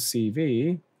N equals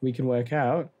CV, we can work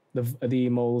out the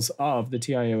moles of the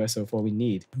TiOSO4 we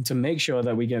need to make sure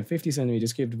that we get 50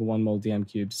 centimeters cubed of a 1 mole DM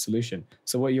cubed solution.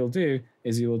 So what you'll do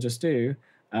is you will just do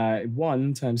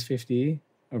 1 times 50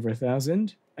 over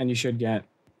 1,000, and you should get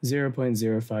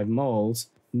 0.05 moles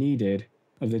needed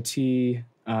of the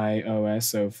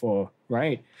TiOSO4,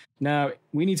 right? Now,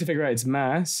 we need to figure out its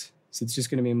mass, so it's just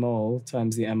going to be mole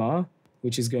times the MR,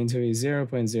 which is going to be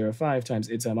 0.05 times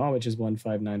its MR, which is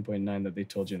 159.9 that they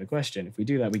told you in the question. If we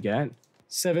do that, we get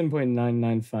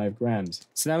 7.995 grams.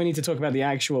 So now we need to talk about the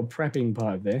actual prepping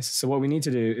part of this. So what we need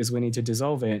to do is we need to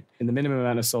dissolve it in the minimum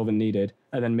amount of solvent needed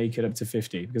and then make it up to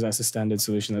 50 because that's the standard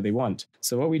solution that they want.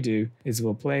 So what we do is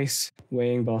we'll place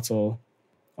weighing bottle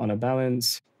on a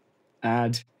balance,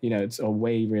 add, or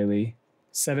weigh really,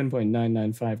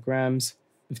 7.995 grams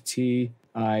of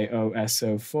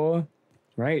TiOSO4,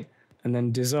 right? And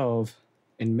then dissolve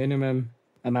in minimum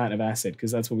amount of acid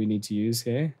because that's what we need to use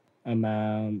here.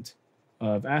 Amount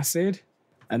of acid,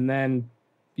 and then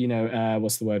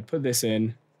put this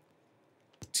in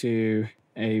to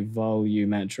a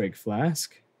volumetric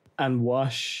flask and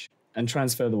wash and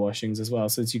transfer the washings as well.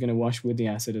 So you're going to wash with the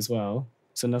acid as well,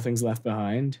 so nothing's left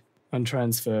behind. And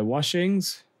transfer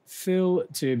washings, fill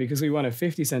to, because we want a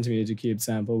 50 centimeter cubed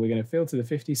sample, we're going to fill to the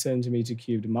 50 centimeter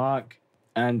cubed mark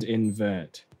and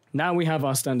invert. Now we have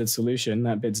our standard solution.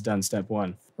 That bit's done, step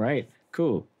 1, right?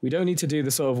 Cool. We don't need to do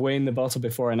the sort of weighing the bottle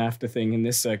before and after thing in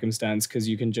this circumstance because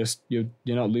you can just, you're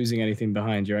not losing anything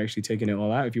behind. You're actually taking it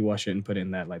all out if you wash it and put it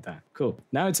in there like that. Cool.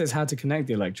 Now it says how to connect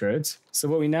the electrodes. So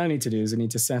what we now need to do is we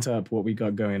need to set up what we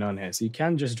got going on here. So you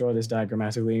can just draw this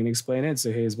diagrammatically and explain it.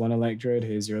 So here's one electrode,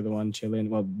 here's your other one chilling.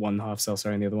 Well, one half cell,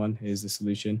 sorry, and the other one. Here's the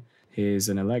solution. Here's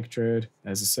an electrode.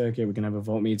 There's a circuit. We're going to have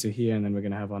a voltmeter here, and then we're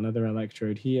going to have another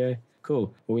electrode here.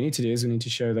 Cool. What we need to do is we need to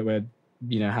show that we're,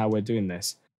 how we're doing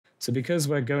this. So because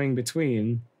we're going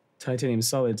between titanium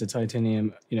solid to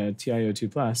titanium,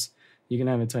 TiO2 plus, you can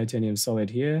have a titanium solid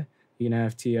here. You can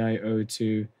have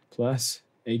TiO2 plus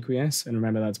aqueous, and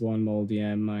remember that's 1 mole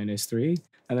Dm minus 3.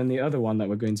 And then the other one that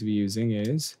we're going to be using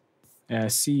is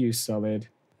Cu solid,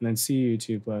 and then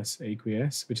Cu2 plus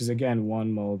aqueous, which is again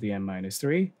 1 mole Dm minus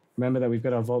 3. Remember that we've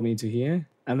got our voltmeter here,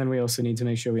 and then we also need to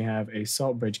make sure we have a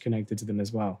salt bridge connected to them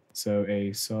as well. So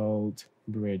a salt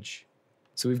bridge.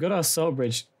 So we've got our salt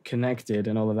bridge connected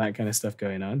and all of that kind of stuff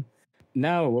going on.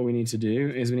 Now what we need to do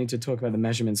is we need to talk about the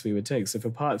measurements we would take. So for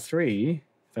part 3,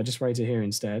 if I just write it here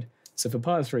instead. So for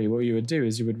part 3, what you would do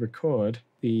is you would record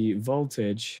the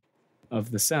voltage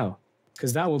of the cell,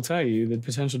 because that will tell you the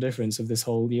potential difference of this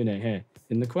whole unit here.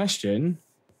 In the question,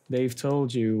 they've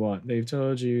told you what? They've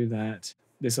told you that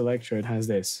this electrode has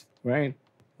this, right?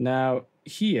 Now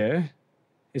here,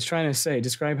 it's trying to say,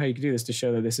 describe how you can do this to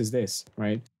show that this is this,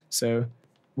 right? So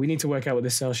we need to work out what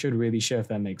this cell should really show, if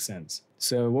that makes sense.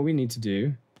 So what we need to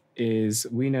do is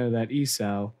we know that E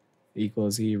cell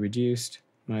equals E reduced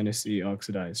minus E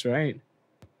oxidized, right?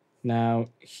 Now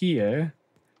here,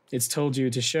 it's told you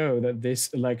to show that this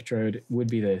electrode would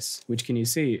be this, which can you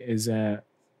see is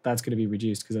that's going to be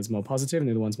reduced because that's more positive and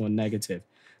the other one's more negative.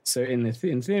 So in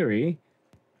theory,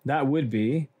 that would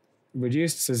be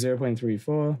reduced to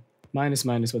 0.34 minus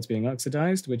what's being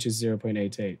oxidized, which is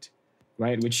 0.88,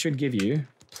 right? Which should give you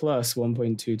plus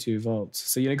 1.22 volts.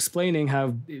 So you're explaining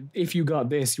how if you got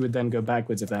this, you would then go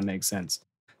backwards, if that makes sense.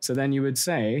 So then you would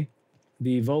say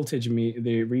the voltage,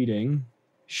 the reading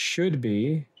should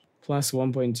be plus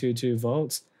 1.22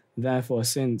 volts. Therefore,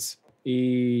 since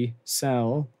E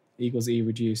cell equals E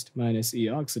reduced minus E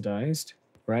oxidized,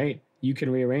 right? You can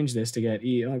rearrange this to get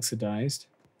E oxidized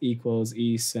equals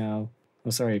E cell,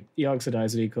 E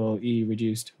oxidized would equal E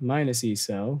reduced minus E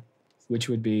cell, which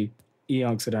would be E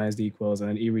oxidized equals, and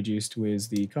then E reduced with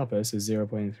the copper, so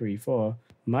 0.34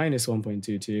 minus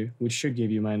 1.22, which should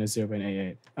give you minus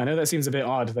 0.88. I know that seems a bit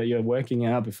odd that you're working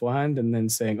it out beforehand and then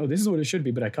saying, oh, this is what it should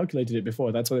be, but I calculated it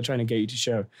before. That's what they're trying to get you to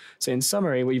show. So in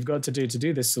summary, what you've got to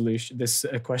do this solution, this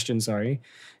question,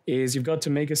 is you've got to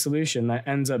make a solution that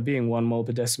ends up being 1 mole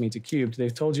per decimeter cubed.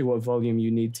 They've told you what volume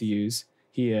you need to use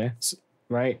here,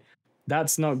 right?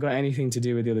 That's not got anything to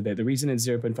do with the other bit. The reason it's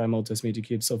 0.5 mole per decimeter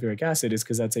cubed sulfuric acid is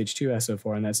because that's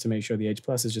H2SO4, and that's to make sure the H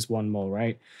plus is just 1 mole,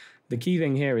 right? The key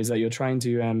thing here is that you're trying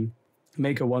to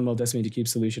make a 1 mole decimeter cube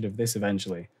solution of this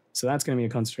eventually. So that's going to be a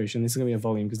concentration. This is going to be a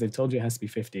volume because they've told you it has to be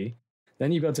 50.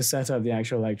 Then you've got to set up the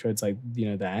actual electrodes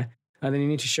there. And then you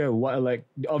need to show what,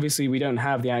 obviously we don't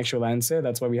have the actual answer.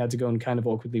 That's why we had to go and kind of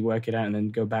awkwardly work it out and then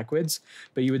go backwards.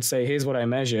 But you would say, here's what I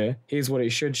measure. Here's what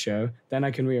it should show. Then I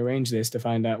can rearrange this to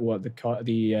find out what the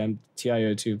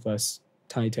TiO2 plus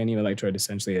titanium electrode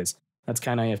essentially is. That's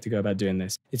kind of how you have to go about doing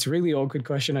this. It's a really awkward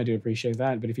question. I do appreciate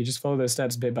that. But if you just follow those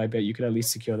steps bit by bit, you could at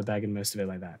least secure the bag and most of it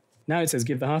like that. Now it says,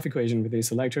 give the half equation for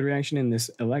this electrode reaction in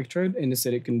this electrode in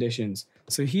acidic conditions.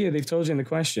 So here they've told you in the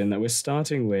question that we're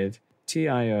starting with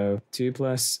TiO2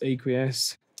 plus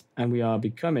aqueous, and we are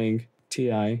becoming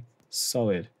Ti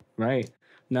solid, right?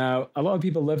 Now, a lot of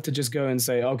people love to just go and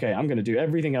say, okay, I'm going to do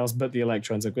everything else but the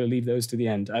electrons. I'm going to leave those to the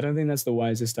end. I don't think that's the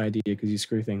wisest idea because you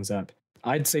screw things up.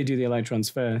 I'd say do the electrons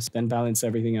first, then balance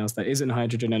everything else that isn't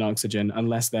hydrogen and oxygen,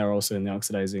 unless they're also in the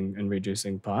oxidizing and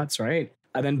reducing parts, right?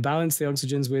 And then balance the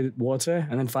oxygens with water,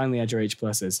 and then finally add your H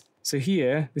pluses. So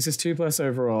here, this is 2 plus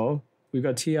overall. We've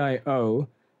got TiO,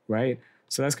 right?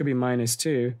 So that's going to be minus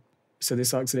 2. So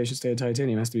this oxidation state of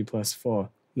titanium has to be plus 4.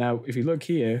 Now, if you look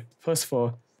here, plus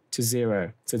 4 to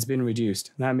 0. So it's been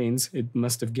reduced. That means it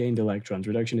must have gained electrons.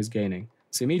 Reduction is gaining.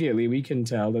 So immediately we can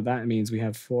tell that that means we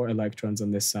have 4 electrons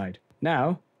on this side.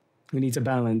 Now, we need to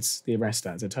balance the rest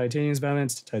out. So titanium is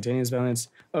balanced,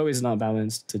 O is not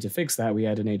balanced. So to fix that, we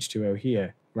add an H2O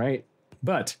here, right?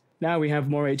 But now we have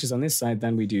more H's on this side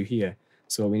than we do here.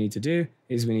 So what we need to do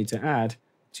is we need to add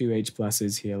 2 H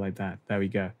pluses here like that. There we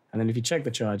go. And then if you check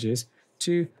the charges,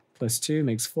 2 plus 2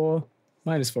 makes 4,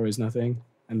 minus 4 is nothing,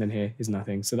 and then here is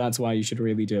nothing. So that's why you should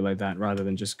really do it like that rather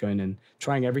than just going and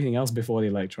trying everything else before the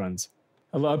electrons.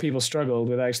 a lot of people struggled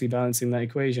with actually balancing that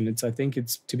equation. I think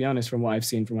it's, to be honest, from what I've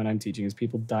seen from when I'm teaching, is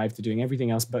people dive to doing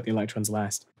everything else but the electrons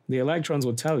last. The electrons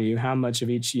will tell you how much of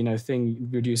each, thing,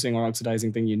 reducing or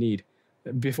oxidizing thing you need.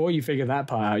 Before you figure that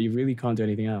part out, you really can't do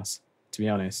anything else, to be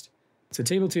honest. So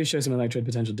table 2 shows some electrode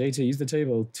potential data. Use the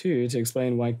table 2 to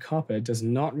explain why copper does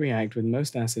not react with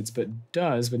most acids but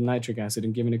does with nitric acid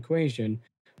and give an equation.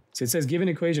 So it says give an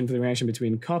equation for the reaction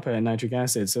between copper and nitric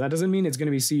acid. So that doesn't mean it's going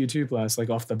to be Cu2 plus like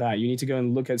off the bat. You need to go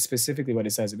and look at specifically what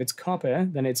it says. If it's copper,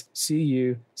 then it's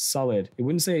Cu solid. It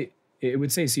would say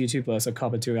Cu2 plus or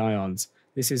copper 2 ions.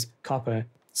 This is copper.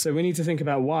 So we need to think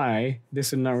about why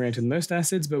this would not react with most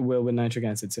acids but will with nitric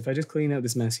acid. So if I just clean out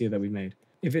this mess here that we made.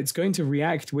 If it's going to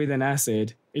react with an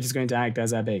acid, it is going to act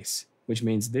as our base, which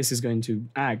means this is going to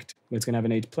act, it's going to have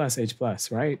an H+,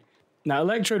 right? Now,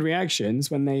 electrode reactions,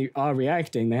 when they are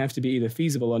reacting, they have to be either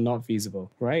feasible or not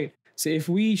feasible, right? So if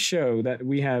we show that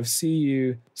we have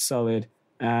Cu solid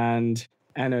and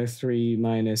NO3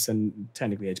 minus, and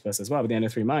technically H plus as well, but the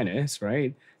NO3 minus,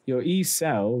 right? Your E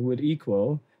cell would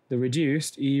equal the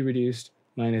reduced, E reduced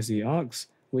minus E ox,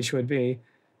 which would be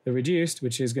the reduced,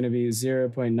 which is going to be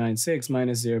 0.96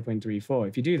 minus 0.34.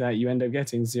 If you do that, you end up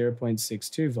getting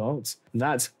 0.62 volts.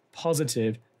 That's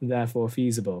positive, therefore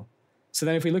feasible. So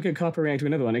then if we look at copper reacting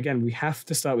with another one, again, we have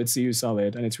to start with Cu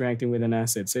solid, and it's reacting with an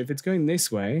acid. So if it's going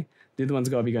this way, the other one's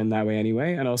got to be going that way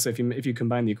anyway. And also, if you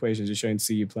combine the equations, you're showing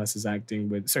Cu plus is acting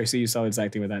with, Cu solid is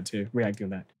acting with that too, reacting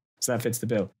with that. So that fits the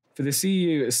bill. For the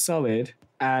Cu solid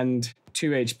and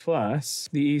 2H plus,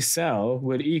 the E cell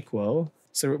would equal,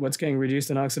 so what's getting reduced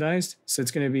and oxidized? So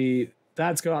it's going to be,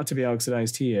 that's got to be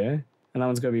oxidized here, and that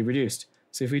one's going to be reduced.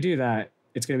 So if we do that,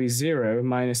 it's going to be 0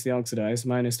 minus the oxidized,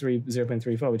 minus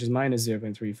 0.34, which is minus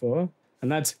 0.34.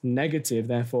 And that's negative,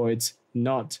 therefore it's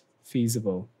not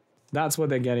feasible. That's what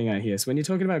they're getting at here. So when you're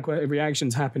talking about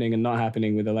reactions happening and not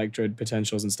happening with electrode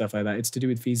potentials and stuff like that, it's to do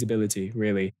with feasibility,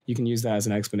 really. You can use that as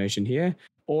an explanation here.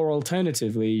 Or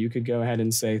alternatively, you could go ahead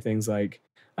and say things like,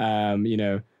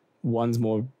 one's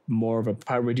more of a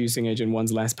power reducing agent,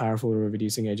 one's less powerful of a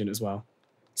reducing agent as well.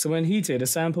 So when heated, a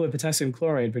sample of potassium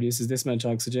chloride produces this much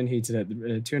oxygen heated at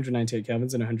 298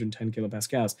 kelvins and 110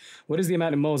 kilopascals. What is the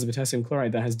amount of moles of potassium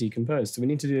chloride that has decomposed? So we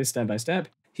need to do this step by step.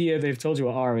 Here, they've told you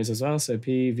what R is as well. So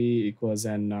PV equals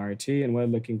nRT, and we're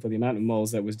looking for the amount of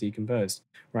moles that was decomposed,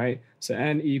 right? So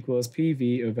N equals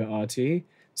PV over RT.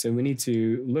 So we need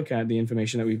to look at the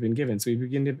information that we've been given. So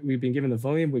we've been given the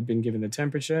volume, we've been given the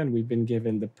temperature, and we've been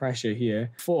given the pressure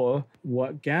here for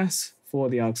what gas? For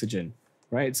the oxygen.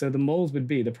 Right, so the moles would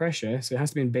be the pressure, so it has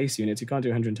to be in base units. You can't do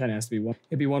 110, it has to be one.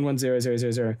 It'd be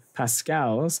 110,000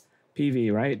 pascals,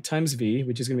 PV, right, times V,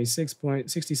 which is going to be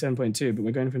 67.2, but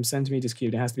we're going from centimeters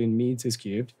cubed, it has to be in meters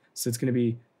cubed. So it's going to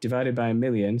be divided by a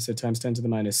million, so times 10 to the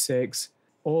minus 6,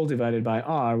 all divided by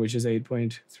R, which is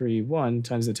 8.31,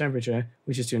 times the temperature,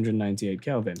 which is 298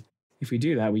 Kelvin. If we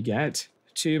do that, we get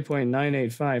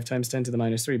 2.985 times 10 to the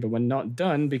minus 3, but we're not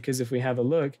done because if we have a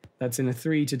look, that's in a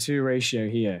 3:2 ratio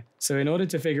here. So in order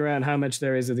to figure out how much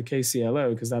there is of the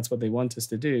KClO, because that's what they want us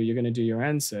to do, you're going to do your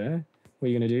answer. What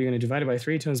you're going to do, you're going to divide it by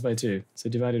 3 times by 2. So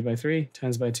divided by 3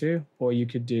 times by 2, or you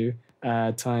could do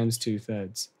times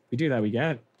 2/3. If we do that, we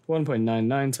get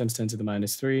 1.99 times 10 to the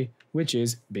minus 3, which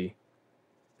is B.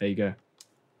 There you go.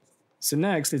 So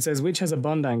next, it says which has a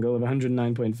bond angle of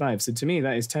 109.5. So to me,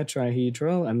 that is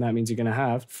tetrahedral, and that means you're going to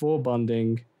have 4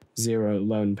 bonding, 0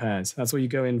 lone pairs. That's what you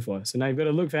go in for. So now you've got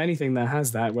to look for anything that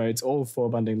has that, where it's all 4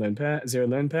 bonding lone pair, 0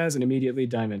 lone pairs, and immediately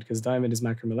diamond, because diamond is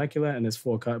macromolecular, and there's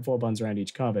 4 bonds around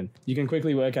each carbon. You can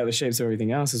quickly work out the shapes of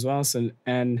everything else as well. So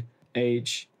N,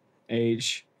 H,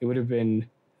 H, it would have been,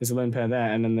 there's a lone pair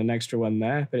there, and then an extra one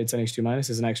there, but it's NH2 minus,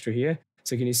 there's an extra here.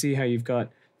 So can you see how you've got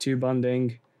 2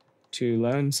 bonding, 2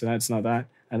 lone, so that's not that.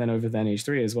 And then over the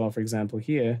NH3 as well, for example,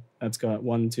 here, that's got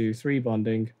 1, 2, 3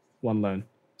 bonding, 1 lone.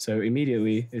 So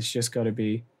immediately, it's just got to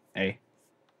be A.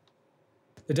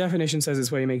 The definition says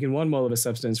it's where you're making 1 mole of a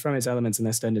substance from its elements in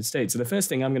their standard state. So the first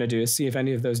thing I'm going to do is see if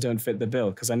any of those don't fit the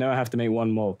bill, because I know I have to make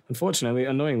 1 mole. Unfortunately,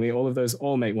 annoyingly, all of those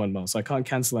all make 1 mole, so I can't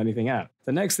cancel anything out.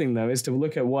 The next thing, though, is to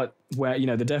look at where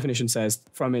the definition says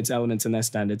from its elements in their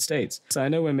standard states. So I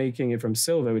know we're making it from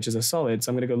silver, which is a solid,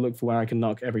 so I'm going to go look for where I can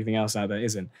knock everything else out that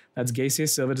isn't. That's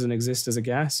gaseous. Silver doesn't exist as a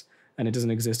gas, and it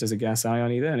doesn't exist as a gas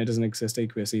ion either, and it doesn't exist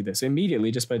aqueous either. So immediately,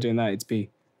 just by doing that, it's B.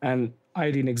 And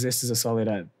iodine exists as a solid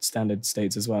at standard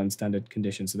states as well, in standard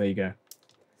conditions, so there you go.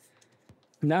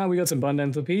 Now we got some bond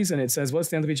enthalpies, and it says, what's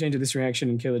the enthalpy change of this reaction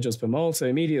in kilojoules per mole? So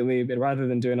immediately, rather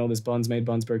than doing all this bonds made,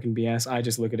 bonds broken BS, I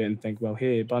just look at it and think, well,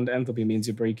 here, bond enthalpy means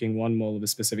you're breaking 1 mole of a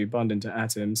specific bond into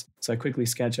atoms. So I quickly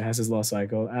sketch a Hess's law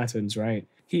cycle, atoms, right?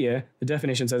 Here, the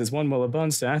definition says it's 1 mole of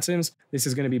bonds to atoms. This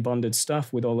is going to be bonded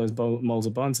stuff with all those moles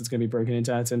of bonds. It's going to be broken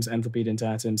into atoms, enthalpied into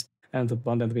atoms, bond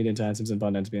enthalpied into atoms, and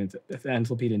bond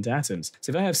enthalpied into atoms. So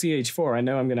if I have CH4, I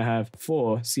know I'm going to have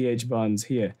 4 CH bonds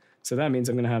here. So that means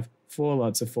I'm going to have 4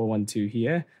 lots of 412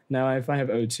 here. Now, if I have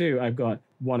O2, I've got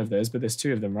one of those, but there's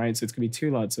 2 of them, right? So it's going to be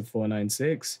 2 lots of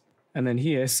 496. And then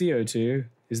here, CO2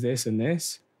 is this and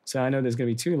this. So I know there's going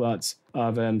to be 2 lots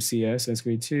of CO, so it's going to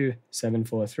be 2, 7,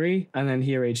 4, 3. And then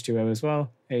here, H2O as well,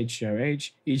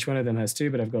 HOH. Each one of them has 2,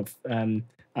 but I've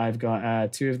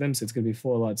got 2 of them, so it's going to be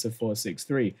 4 lots of 4, 6,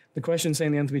 3. The question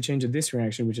saying the enthalpy change of this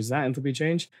reaction, which is that enthalpy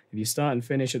change, if you start and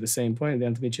finish at the same point, the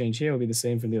enthalpy change here will be the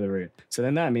same from the other route. So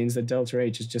then that means that delta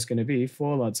H is just going to be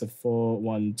 4 lots of 4,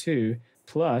 1, 2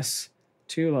 plus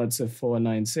 2 lots of 4,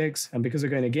 9, 6. And because we're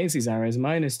going against these arrows,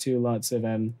 minus 2 lots of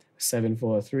 7,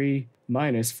 4, 3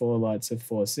 minus 4 lots of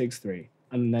 4, 6, 3.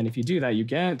 And then if you do that, you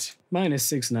get minus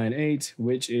 698,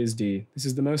 which is D. This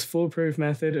is the most foolproof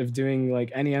method of doing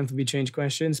like any enthalpy change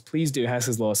questions. Please do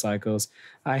Hess's law cycles.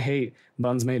 I hate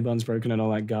bonds made, bonds broken, and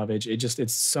all that garbage.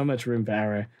 It's so much room for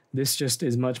error. This just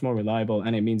is much more reliable,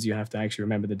 and it means you have to actually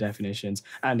remember the definitions,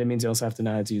 and it means you also have to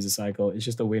know how to use a cycle. It's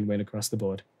just a win-win across the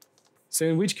board. So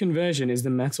in which conversion is the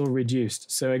metal reduced?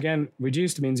 So again,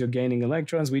 reduced means you're gaining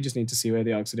electrons. We just need to see where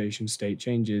the oxidation state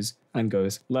changes and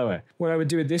goes lower. What I would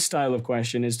do with this style of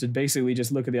question is to basically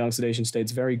just look at the oxidation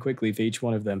states very quickly for each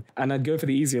one of them. And I'd go for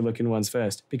the easier looking ones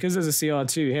first. Because there's a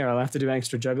CR2 here, I'll have to do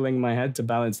extra juggling in my head to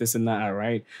balance this and that out,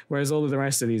 right? Whereas all of the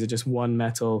rest of these are just one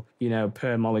metal,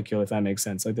 per molecule, if that makes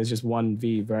sense. Like there's just one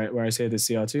V, right? Whereas here there's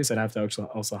CR2, so I'd have to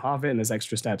also halve it, and there's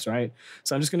extra steps, right?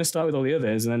 So I'm just going to start with all the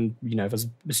others, and then, if I was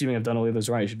assuming I've done all the others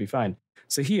right, it should be fine.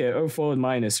 So here, O4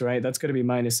 minus, right? That's going to be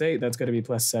minus 8. That's going to be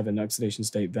plus 7 oxidation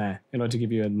state there in order to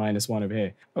give you a minus 1 over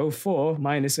here. O4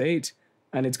 minus 8,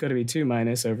 and it's got to be 2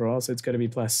 minus overall, so it's got to be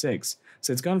plus 6.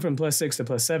 So it's gone from plus 6 to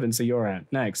plus 7, so you're at.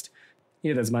 Next.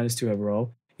 Here, there's minus 2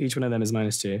 overall. Each one of them is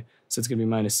minus 2, so it's going to be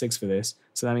minus 6 for this.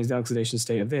 So that means the oxidation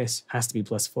state of this has to be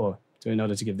plus 4 in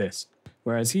order to give this.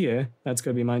 Whereas here, that's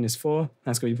going to be minus 4,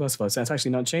 that's going to be plus 4. So that's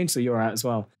actually not changed, so you're at as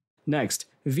well. Next,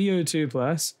 VO2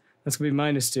 plus. That's going to be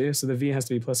minus 2, so the V has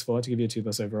to be plus 4 to give you a 2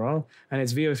 plus overall. And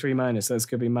it's VO3 minus, so that's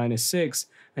going to be minus 6.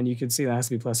 And you can see that has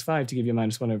to be plus 5 to give you a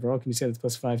minus 1 overall. Can you see that's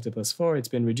plus 5 to plus 4? It's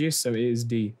been reduced, so it is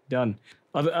D. Done.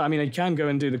 I can go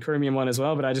and do the chromium one as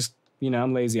well, but I just,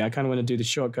 I'm lazy. I kind of want to do the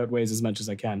shortcut ways as much as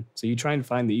I can. So you try and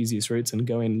find the easiest routes and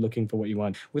go in looking for what you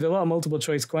want. With a lot of multiple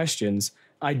choice questions,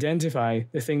 identify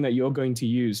the thing that you're going to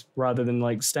use rather than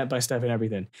like step by step and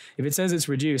everything. If it says it's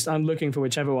reduced, I'm looking for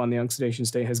whichever one the oxidation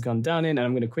state has gone down in, and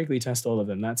I'm going to quickly test all of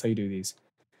them. That's how you do these.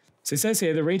 So it says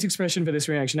here, the rate expression for this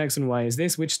reaction X and Y is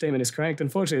this. Which statement is correct?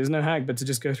 Unfortunately, there's no hack but to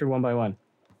just go through one by one.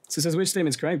 So it says which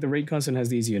statement is correct? The rate constant has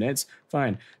these units.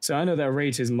 Fine. So I know that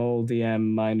rate is mole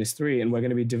dm minus 3, and we're going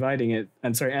to be dividing it,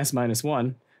 S minus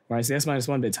 1, right? So the S minus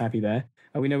 1 bit's happy there.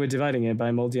 And we know we're dividing it by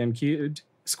mole dm cubed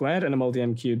squared and a mole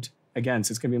dm cubed again.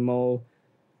 So it's going to be mole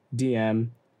dm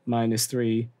minus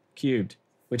 3 cubed,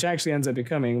 which actually ends up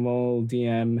becoming mole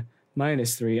dm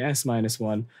minus 3 S minus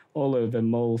 1 all over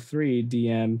mole 3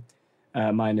 dm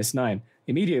minus 9.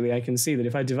 Immediately, I can see that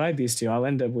if I divide these two, I'll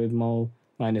end up with mole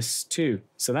minus 2.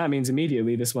 So that means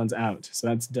immediately this one's out. So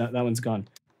that one's gone.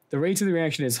 The rate of the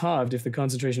reaction is halved if the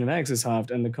concentration of X is halved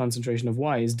and the concentration of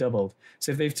Y is doubled.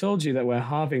 So if they've told you that we're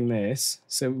halving this,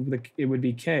 so it would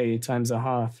be K times a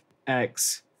half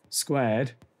X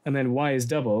squared, and then Y is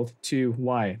doubled to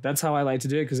Y. That's how I like to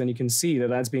do it, because then you can see that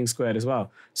that's being squared as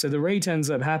well. So the rate ends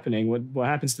up happening, what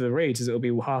happens to the rate is it'll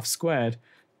be half squared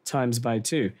times by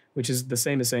 2, which is the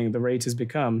same as saying the rate has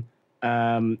become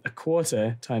a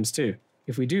quarter times 2.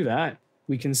 If we do that,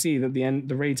 we can see that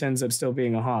the rate ends up still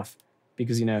being a half,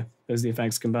 because, those are the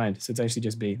effects combined. So it's actually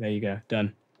just B. There you go.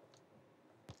 Done.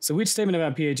 So which statement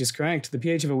about pH is correct? The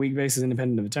pH of a weak base is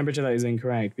independent of the temperature. That is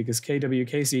incorrect, because Kw,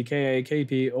 Kc, Ka,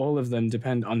 Kp, all of them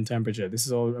depend on temperature. This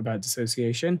is all about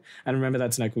dissociation. And remember,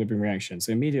 that's an equilibrium reaction.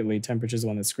 So immediately, temperature is the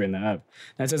one that's screwing that up.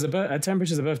 Now it says at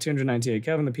temperatures above 298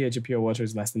 Kelvin, the pH of pure water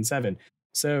is less than 7.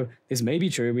 So this may be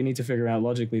true. We need to figure out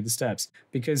logically the steps,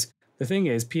 because the thing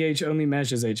is, pH only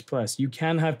measures H+. You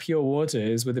can have pure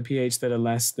waters with a pH that are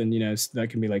less than, that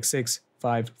can be like 6,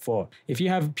 5, 4. If you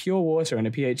have pure water and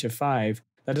a pH of 5,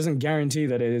 that doesn't guarantee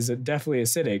that it is definitely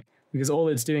acidic, because all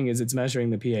it's doing is it's measuring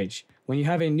the pH. When you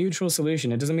have a neutral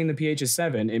solution, it doesn't mean the pH is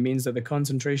 7. It means that the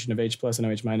concentration of H+ and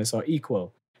OH- are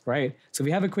equal, right? So if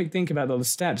we have a quick think about the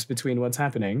steps between what's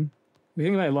happening, we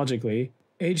think about it logically,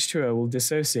 H2O will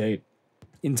dissociate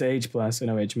into H plus and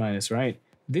OH minus, right?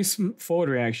 This forward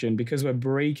reaction, because we're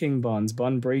breaking bonds,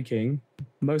 bond breaking,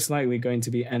 most likely going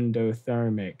to be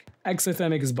endothermic.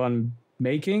 Exothermic is bond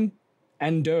making,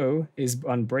 endo is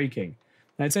bond breaking.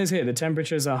 Now it says here the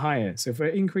temperatures are higher. So if we're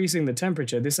increasing the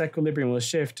temperature, this equilibrium will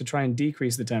shift to try and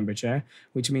decrease the temperature,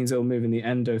 which means it will move in the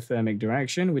endothermic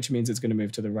direction, which means it's going to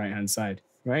move to the right-hand side,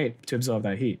 right? To absorb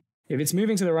that heat. If it's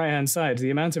moving to the right-hand side,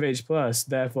 the amount of H plus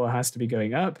therefore has to be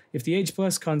going up. If the H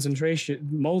plus concentration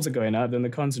moles are going up, then the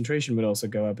concentration would also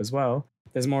go up as well.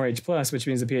 There's more H plus, which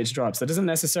means the pH drops. That doesn't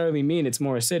necessarily mean it's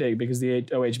more acidic because the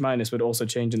OH minus would also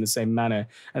change in the same manner,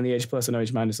 and the H plus and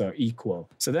OH minus are equal.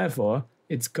 So therefore,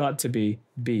 it's got to be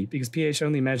B, because pH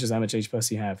only measures how much H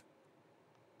plus you have.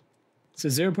 So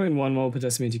 0.1 mole per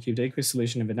decimeter cubed aqueous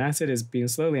solution of an acid is being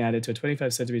slowly added to a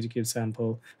 25 centimeter cubed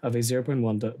sample of a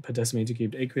 0.1 per decimeter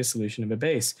cubed aqueous solution of a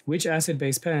base. Which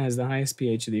acid-base pair has the highest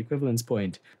pH at the equivalence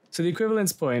point? So the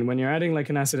equivalence point, when you're adding like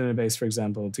an acid and a base, for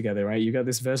example, together, right? You got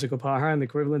this vertical part here, and the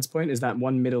equivalence point is that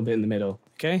one middle bit in the middle,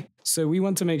 okay? So we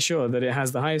want to make sure that it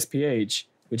has the highest pH,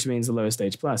 which means the lowest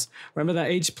H plus. Remember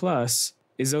that H plus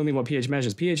is only what pH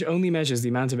measures. pH only measures the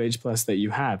amount of H plus that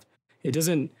you have. It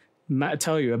doesn't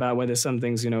tell you about whether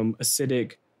something's,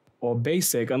 acidic or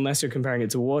basic unless you're comparing it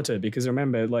to water, because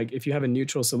remember, like if you have a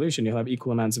neutral solution, you'll have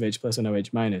equal amounts of H plus and OH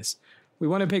minus. We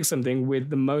want to pick something with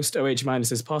the most OH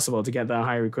minuses possible to get that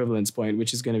higher equivalence point,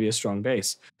 which is going to be a strong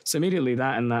base. So immediately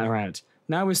that and that are out.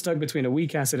 Now we're stuck between a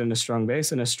weak acid and a strong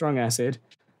base, and a strong acid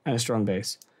and a strong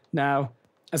base. Now,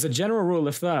 as a general rule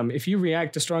of thumb, if you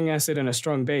react a strong acid and a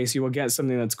strong base, you will get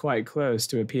something that's quite close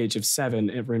to a pH of 7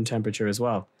 at room temperature as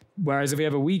well. Whereas if we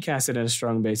have a weak acid and a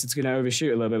strong base, it's going to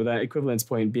overshoot a little bit with that equivalence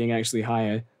point being actually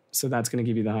higher. So that's going to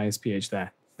give you the highest pH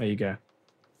there. There you go.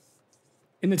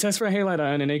 In the test for a halide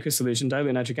ion in aqueous solution,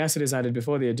 dilute nitric acid is added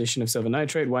before the addition of silver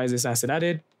nitrate. Why is this acid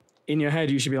added? In your head,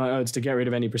 you should be like, oh, it's to get rid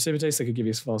of any precipitates that could give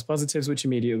you false positives, which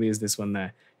immediately is this one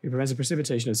there. It prevents the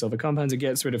precipitation of silver compounds. It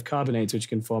gets rid of carbonates, which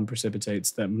can form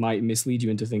precipitates that might mislead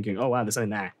you into thinking, oh, wow, there's something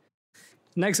there.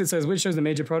 Next, it says, which shows the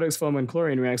major products formed when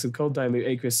chlorine reacts with cold dilute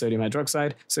aqueous sodium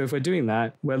hydroxide. So if we're doing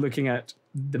that, we're looking at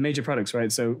the major products, right?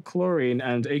 So chlorine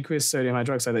and aqueous sodium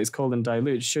hydroxide that is cold and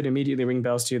dilute should immediately ring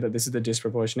bells to you that this is the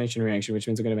disproportionation reaction, which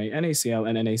means we're going to make NaCl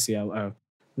and NaClO.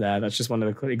 There, that's just one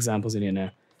of the examples in here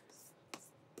now.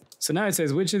 So now it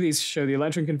says, which of these show the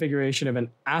electron configuration of an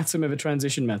atom of a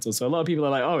transition metal? So a lot of people are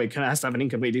like, oh, it has to have an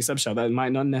incomplete D-subshell. That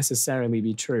might not necessarily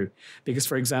be true. Because,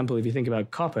 for example, if you think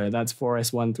about copper, that's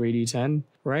 4s1 3d10,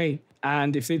 right?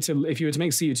 And if you were to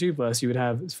make Cu2+, you would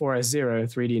have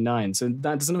 4s0 3d9. So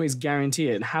that doesn't always guarantee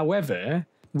it. However,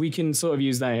 we can sort of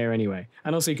use that here anyway.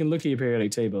 And also you can look at your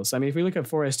periodic table. So I mean, if we look at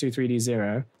 4s2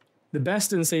 3d0, the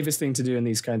best and safest thing to do in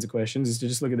these kinds of questions is to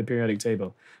just look at the periodic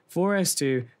table.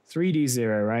 4s2,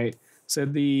 3d0, right? So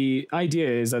the idea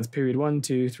is that's period 1,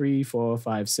 2, 3, 4,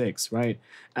 5, 6, right?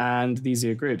 And these are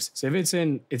your groups. So if it's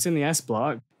in the S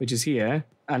block, which is here,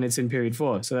 and it's in period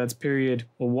 4. So that's period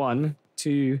 1,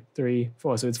 2, 3,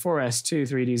 4. So it's 4s2,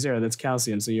 3d0, that's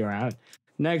calcium, so you're out.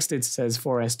 Next it says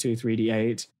 4s2,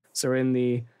 3d8. So we're in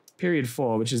the period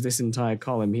 4, which is this entire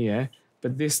column here.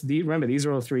 But remember, these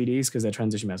are all 3Ds because they're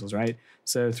transition metals, right?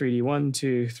 So 3D 1,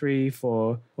 2, 3,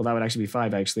 4. Well, that would actually be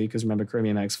 5, actually, because remember,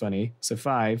 chromium acts funny. So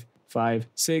 5, 5,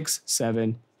 6,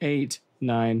 7, 8,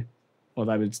 9. Well,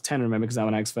 that was 10, remember, because that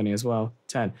one acts funny as well.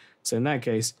 10. So in that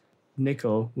case,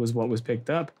 nickel was what was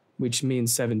picked up, which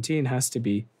means 17 has to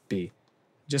be B.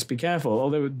 Just be careful.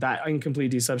 Although that incomplete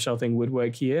D-subshell thing would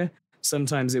work here,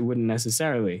 sometimes it wouldn't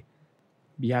necessarily.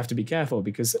 You have to be careful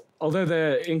because although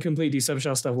the incomplete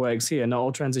D-subshell stuff works here, not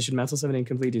all transition metals have an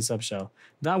incomplete D-subshell.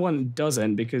 That one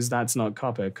doesn't because that's not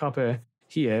copper. Copper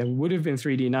here would have been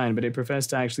 3d9, but it prefers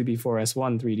to actually be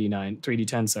 4s1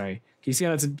 3d10, sorry. Can you see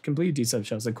how that's a complete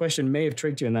D-subshell? So the question may have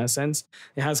tricked you in that sense.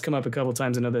 It has come up a couple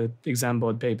times in other exam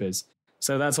board papers.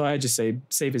 So that's why I just say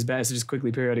safe is better, so just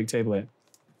quickly periodic table it.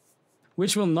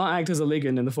 Which will not act as a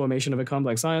ligand in the formation of a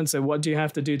complex ion. So what do you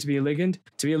have to do to be a ligand?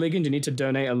 To be a ligand, you need to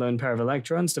donate a lone pair of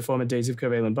electrons to form a dative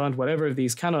covalent bond. Whatever of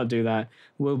these cannot do that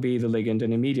will be the ligand,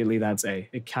 and immediately that's A.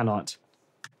 It cannot.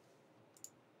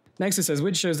 Next it says,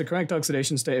 which shows the correct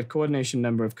oxidation state of coordination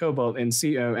number of cobalt in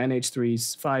CO, NH3,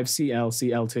 5Cl,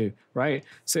 Cl2, right?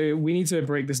 So we need to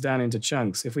break this down into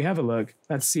chunks. If we have a look,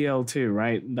 that's Cl2,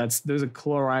 right? Those are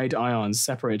chloride ions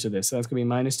separate to this. So that's going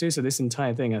to be -2, so this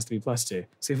entire thing has to be +2.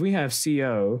 So if we have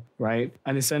CO, right,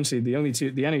 and essentially the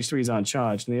NH3s aren't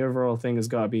charged, and the overall thing has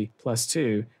got to be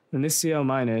 +2, then this Cl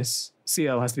has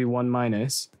to be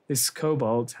 1-. This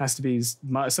cobalt has to be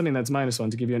something that's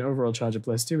 -1 to give you an overall charge of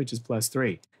 +2, which is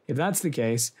 +3. If that's the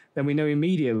case, then we know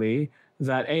immediately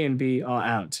that A and B are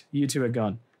out. You two are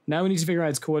gone. Now we need to figure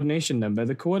out its coordination number.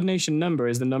 The coordination number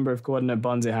is the number of coordinate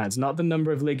bonds it has, not the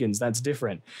number of ligands. That's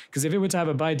different. Because if it were to have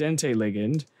a bidentate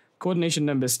ligand, coordination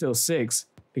number is still 6,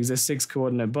 because there's 6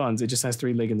 coordinate bonds. It just has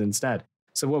 3 ligands instead.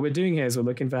 So what we're doing here is we're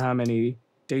looking for how many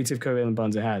dative covalent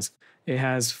bonds it has. It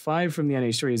has 5 from the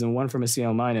NH3s and 1 from a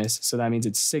Cl-, so that means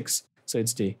it's 6, so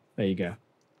it's D. There you go.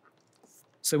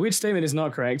 So which statement is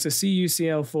not correct? So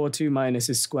CuCl42-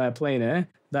 is square planar.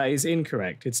 That is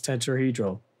incorrect. It's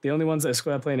tetrahedral. The only ones that are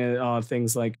square planar are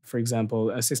things like, for example,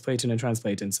 a cisplatin and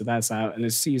transplatin. So that's out. And the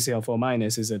CuCl4-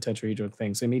 is a tetrahedral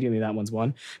thing. So immediately that one's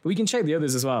 1. But we can check the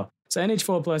others as well. So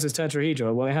NH4+ is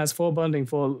tetrahedral. Well, it has 4 bonding,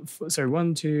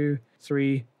 1, 2,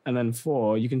 3, and then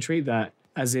 4. You can treat that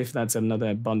as if that's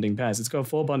another bonding pair. So it's got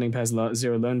 4 bonding pairs,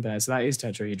 0 lone pairs. So that is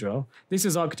tetrahedral. This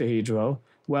is octahedral.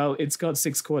 Well, it's got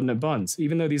 6 coordinate bonds.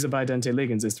 Even though these are bidentate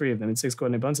ligands, there's 3 of them. It's 6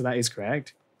 coordinate bonds, so that is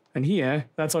correct. And here,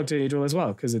 that's octahedral as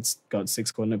well, because it's got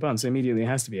 6 coordinate bonds, so immediately it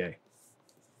has to be A.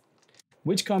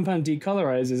 Which compound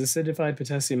decolorizes acidified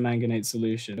potassium manganate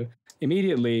solution?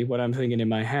 Immediately, what I'm thinking in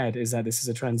my head is that this is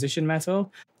a transition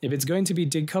metal. If it's going to be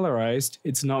decolorized,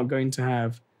 it's not going to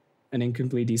have an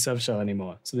incomplete D subshell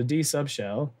anymore. So the D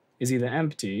subshell is either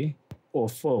empty or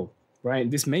full,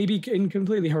 right? This may be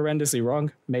completely horrendously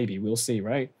wrong. Maybe, we'll see,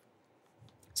 right?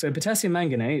 So potassium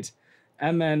manganate,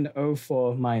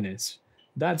 MnO4-.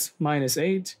 That's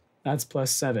 -8, that's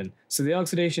 +7. So the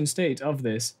oxidation state of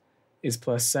this is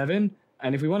 +7.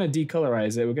 And if we want to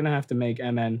decolorize it, we're going to have to make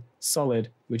Mn solid,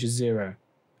 which is 0.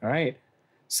 All right?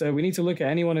 So we need to look at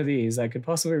any one of these that could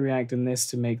possibly react in this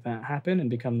to make that happen and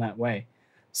become that way.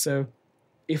 So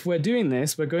if we're doing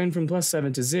this, we're going from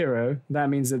 +7 to 0. That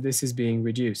means that this is being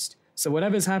reduced. So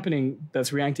whatever's happening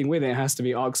that's reacting with it has to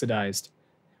be oxidized,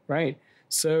 right?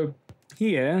 So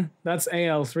here, that's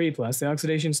Al3+. The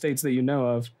oxidation states that you know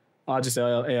of are just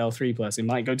Al3+. It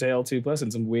might go to Al2+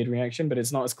 in some weird reaction, but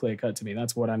it's not as clear cut to me.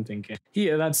 That's what I'm thinking.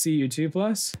 Here, that's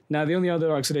Cu2+. Now, the only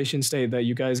other oxidation state that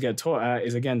you guys get taught at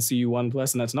is, again,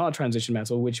 Cu1+, and that's not a transition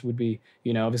metal, which would be,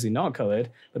 obviously not colored.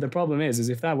 But the problem is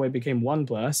if that way became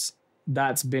 1+,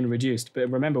 that's been reduced.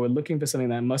 But remember, we're looking for something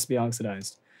that must be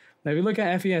oxidized. Now, if you look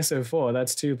at FeSO4,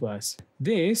 that's 2+.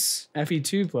 This,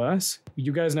 Fe2+,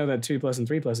 you guys know that 2+ and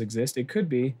 3+ exist. It could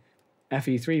be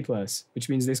Fe3+, which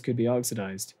means this could be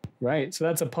oxidized, right? So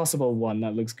that's a possible one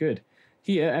that looks good.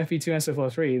 Here,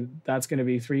 Fe2SO43, that's going to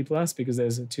be 3+, because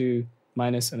there's a 2-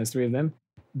 and there's 3 of them.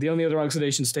 The only other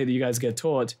oxidation state that you guys get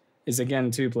taught is, again,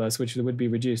 2+, which would be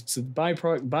reduced. So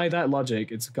by that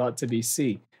logic, it's got to be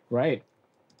C, right?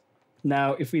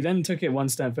 Now, if we then took it one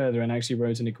step further and actually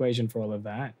wrote an equation for all of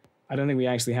that, I don't think we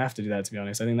actually have to do that, to be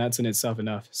honest. I think that's in itself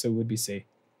enough, so it would be C.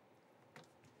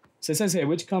 So it says here,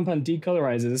 which compound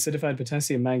decolorizes acidified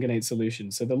potassium manganate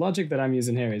solution? So the logic that I'm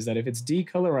using here is that if it's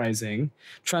decolorizing,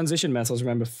 transition metals,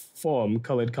 remember, form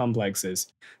colored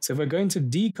complexes. So if we're going to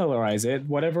decolorize it,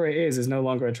 whatever it is no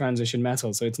longer a transition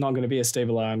metal, so it's not going to be a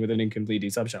stable ion with an incomplete D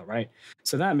subshell, right?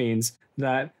 So that means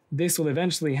that this will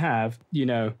eventually have,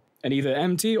 an either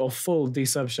empty or full D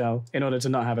subshell in order to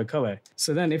not have a color.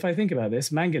 So then if I think about this,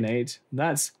 manganate,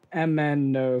 that's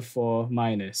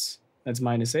MnO4-. That's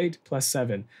 -8 +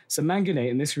 7. So manganate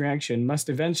in this reaction must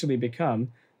eventually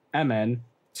become Mn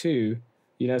to,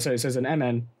 so it's an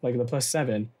Mn, like the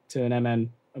 +7, to an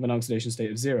Mn of an oxidation state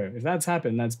of 0. If that's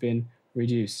happened, that's been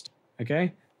reduced,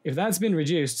 okay? If that's been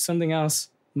reduced, something else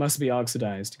must be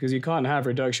oxidized, because you can't have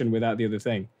reduction without the other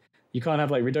thing. You can't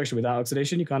have reduction without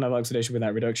oxidation. You can't have oxidation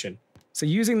without reduction. So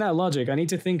using that logic, I need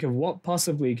to think of what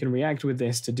possibly can react with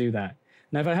this to do that.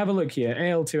 Now, if I have a look here,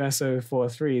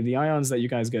 Al2SO43, the ions that you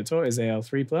guys get taught is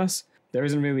Al3+. There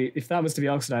isn't really, if that was to be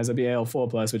oxidized, that'd be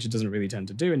Al4+, which it doesn't really tend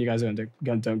to do, and you guys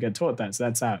don't get taught that, so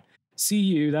that's out.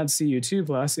 Cu, that's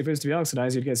Cu2+. If it was to be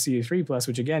oxidized, you'd get Cu3+,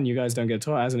 which again, you guys don't get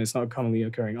taught as, and it's not a commonly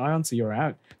occurring ion, so you're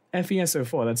out.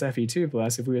 FeSO4, that's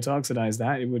Fe2+. If we were to oxidize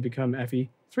that, it would become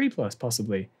Fe3+,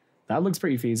 possibly. That looks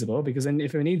pretty feasible, because then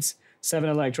if it needs 7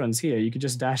 electrons here, you could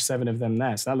just dash 7 of them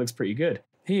there, so that looks pretty good.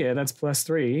 Here, that's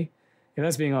 +3. If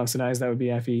that's being oxidized, that would be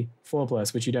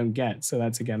Fe4+, which you don't get, so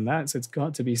that's again that, so it's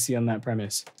got to be C on that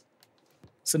premise.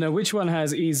 So now, which one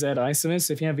has EZ isomers?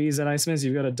 If you have EZ isomers,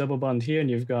 you've got a double bond here, and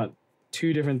you've got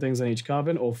 2 different things on each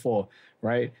carbon, or 4,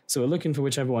 right? So we're looking for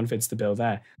whichever one fits the bill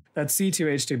there. That's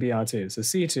C2H2Br2, so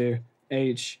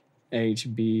C2H,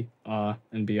 H, B, R,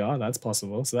 and Br, that's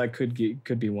possible. So that could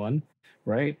be 1,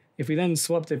 right? If we then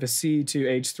swapped it for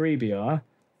C2H3Br,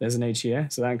 there's an H here,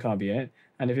 so that can't be it.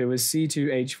 And if it was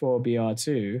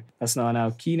C2H4Br2, that's not an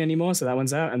alkene anymore, so that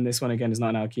one's out. And this one, again, is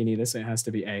not an alkene either, so it has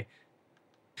to be A.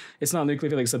 It's not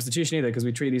nucleophilic substitution either, because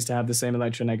we treat these to have the same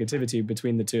electronegativity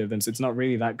between the two of them, so it's not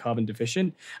really that carbon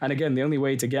deficient. And again, the only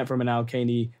way to get from an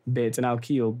alkane bit, an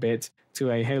alkyl bit, to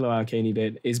a haloalkane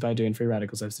bit is by doing free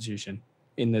radical substitution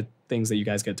in the things that you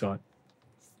guys get taught.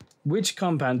 Which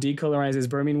compound decolorizes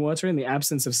bromine water in the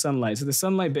absence of sunlight? So the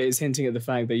sunlight bit is hinting at the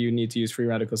fact that you need to use free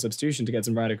radical substitution to get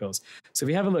some radicals. So if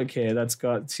we have a look here, that's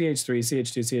got CH3,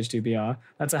 CH2, CH2Br.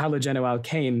 That's a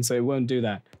halogenoalkane, so it won't do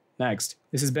that. Next,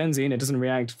 this is benzene. It doesn't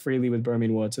react freely with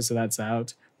bromine water, so that's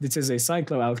out. This is a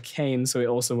cycloalkane, so it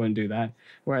also won't do that.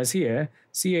 Whereas here,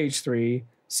 CH3,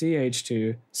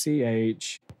 CH2,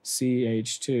 CH,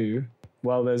 CH2,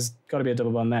 well, there's got to be a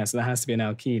double bond there, so that has to be an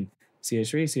alkene.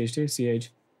 CH3, CH2,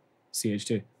 CH,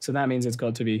 CH2. So that means it's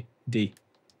got to be D.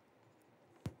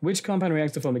 Which compound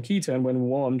reacts to form a ketone when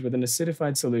warmed with an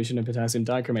acidified solution of potassium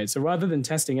dichromate? So rather than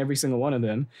testing every single one of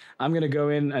them, I'm going to go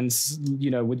in and,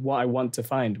 with what I want to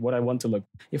find, what I want to look.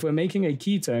 If we're making a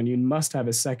ketone, you must have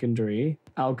a secondary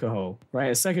alcohol, right?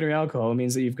 A secondary alcohol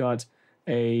means that you've got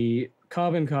a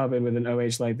carbon-carbon with an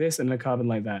OH like this and a carbon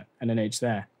like that and an H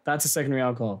there. That's a secondary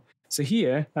alcohol. So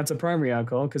here, that's a primary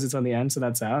alcohol because it's on the end, so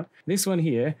that's out. This one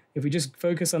here, if we just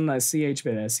focus on that CH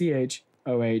bit there, CH,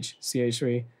 OH,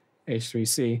 CH3,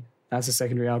 H3C, that's a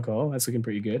secondary alcohol. That's looking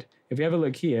pretty good. If you have a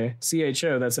look here,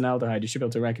 CHO, that's an aldehyde. You should be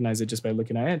able to recognize it just by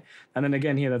looking at it. And then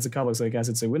again here, that's a carboxylic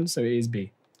acid, so it wouldn't, so it is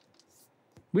B.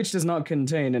 Which does not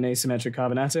contain an asymmetric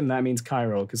carbon atom? That means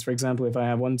chiral, because for example, if I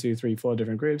have 1, 2, 3, 4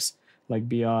 different groups, like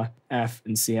Br, F,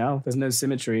 and Cl, there's no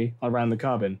symmetry around the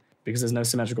carbon, because there's no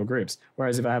symmetrical groups.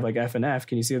 Whereas if I have like F and F,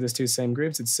 can you see there's two same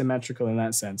groups? It's symmetrical in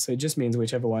that sense. So it just means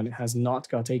whichever one has not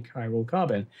got a chiral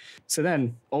carbon. So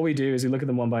then all we do is we look at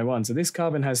them one by one. So this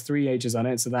carbon has 3 H's on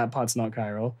it, so that part's not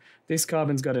chiral. This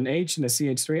carbon's got an H and a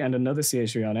CH3 and another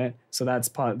CH3 on it, so that's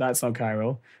not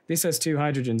chiral. This has 2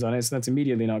 hydrogens on it, so that's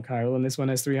immediately not chiral. And this one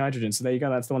has 3 hydrogens. So there you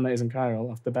go, that's the one that isn't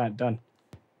chiral off the bat, done.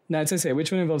 Now it says here,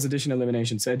 which one involves addition and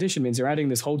elimination? So addition means you're adding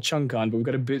this whole chunk on, but we've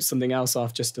got to boot something else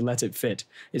off just to let it fit.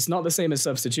 It's not the same as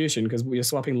substitution because you're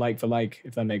swapping like for like,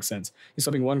 if that makes sense. You're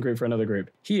swapping one group for another group.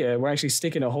 Here, we're actually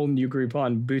sticking a whole new group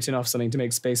on, booting off something to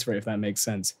make space for it, if that makes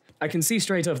sense. I can see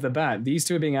straight off the bat, these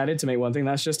two are being added to make one thing.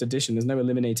 That's just addition. There's no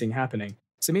eliminating happening.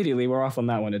 So immediately we're off on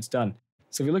that one. It's done.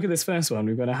 So if we look at this first one,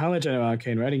 we've got a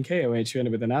halogenoalkane. We're adding KOH, we end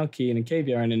up with an alkene and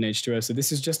KBr and an H2O. So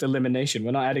this is just elimination.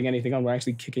 We're not adding anything on. We're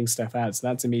actually kicking stuff out. So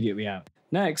that's immediately out.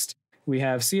 Next, we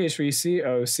have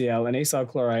CH3COCl, an acyl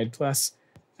chloride plus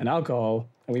an alcohol,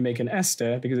 and we make an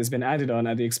ester because it's been added on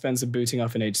at the expense of booting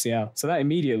off an HCl. So that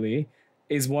immediately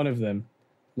is one of them.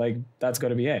 Like, that's got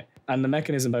to be it. And the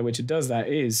mechanism by which it does that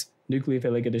is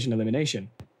nucleophilic addition elimination.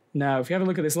 Now, if you have a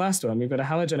look at this last one, we've got a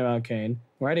halogenoalkane,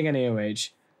 we're adding an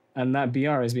AOH, and that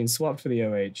Br is being swapped for the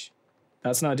OH.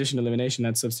 That's not addition elimination,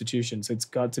 that's substitution, so it's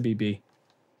got to be B.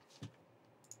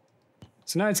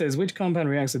 So now it says, which compound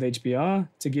reacts with HBr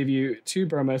to give you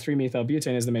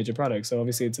 2-bromo-3-methyl-butane as the major product? So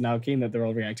obviously it's an alkene that they're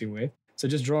all reacting with. So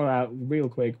just draw out real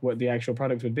quick what the actual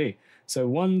product would be. So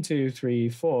 1, 2, 3,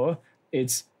 4,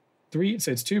 it's 3,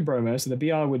 so it's 2 bromo, so the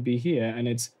Br would be here, and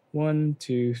it's 1,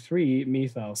 2, 3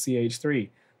 methyl, CH3.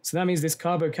 So that means this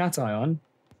carbocation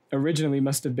originally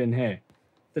must have been here.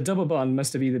 The double bond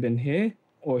must have either been here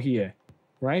or here,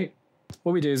 right?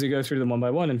 What we do is we go through them one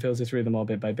by one and filter through them all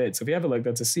bit by bit. So if you have a look,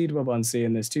 that's a C double bond C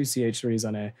and there's 2 CH3s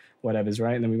on here, whatever's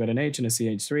right. And then we've got an H and a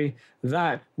CH3.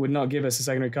 That would not give us a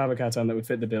secondary carbocation that would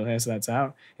fit the bill here, so that's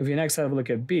out. If we next have a look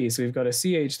at B, so we've got a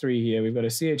CH3 here, we've got a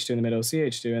CH2 in the middle,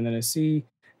 CH2, and then a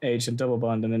CH and double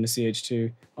bond, and then a CH2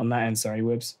 on that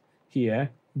end,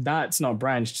 here. That's not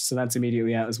branched, so that's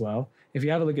immediately out as well. If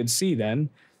you have a look at C then,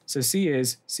 so C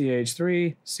is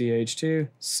CH3, CH2,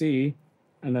 C,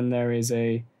 and then there is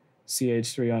a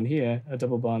CH3 on here, a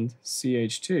double bond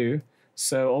CH2.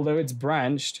 So although it's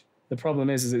branched, the problem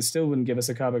is it still wouldn't give us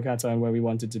a carbocation where we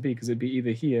want it to be because it'd be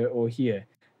either here or here.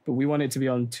 But we want it to be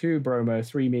on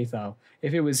 2-bromo-3-methyl.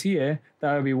 If it was here,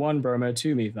 that would be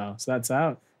 1-bromo-2-methyl. So that's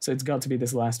out. So it's got to be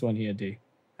this last one here, D.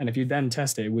 And if you then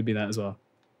test it, it would be that as well.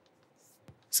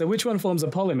 So which one forms a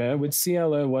polymer with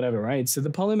ClO whatever, right? So the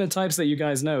polymer types that you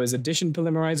guys know is addition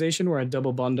polymerization, where a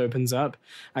double bond opens up,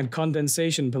 and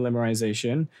condensation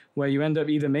polymerization, where you end up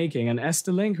either making an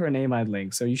ester link or an amide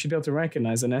link. So you should be able to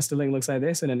recognize an ester link looks like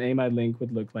this and an amide link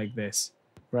would look like this,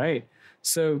 right?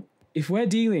 So if we're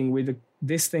dealing with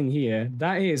this thing here,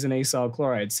 that is an acyl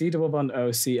chloride, C double bond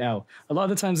O Cl. A lot of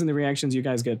the times in the reactions you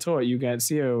guys get taught, you get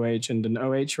COOH and an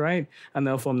OH, right? And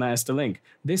they'll form that ester link.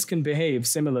 This can behave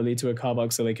similarly to a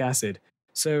carboxylic acid.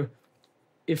 So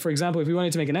if, for example, if we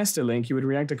wanted to make an ester link, you would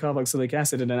react a carboxylic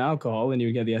acid and an alcohol and you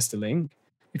would get the ester link.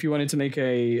 If you wanted to make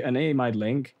an amide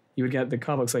link, you would get the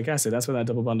carboxylic acid. That's where that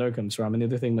double bond O comes from. And the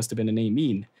other thing must have been an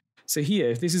amine. So here,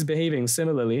 if this is behaving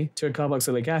similarly to a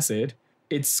carboxylic acid,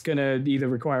 it's going to either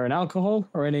require an alcohol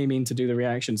or an amine to do the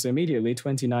reaction. So immediately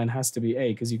 29 has to be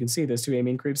A, because you can see there's two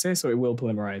amine groups here, so it will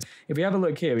polymerize. If we have a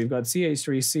look here, we've got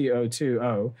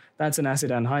CH3CO2O. That's an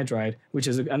acid anhydride, which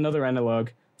is another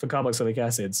analog for carboxylic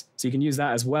acids. So you can use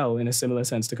that as well in a similar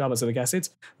sense to carboxylic acids.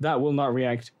 That will not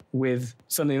react with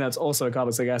something that's also a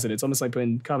carboxylic acid. It's almost like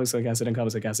putting carboxylic acid and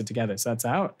carboxylic acid together. So that's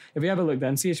out. If we have a look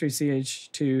then,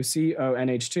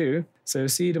 CH3CH2CONH2, so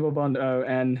C double bond O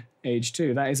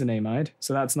NH2, that is an amide.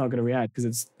 So that's not going to react because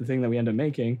it's the thing that we end up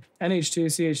making. NH2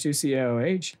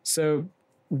 CH2COOH. So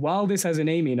while this has an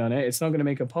amine on it, it's not going to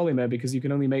make a polymer because you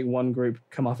can only make one group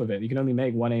come off of it. You can only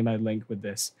make one amide link with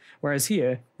this. Whereas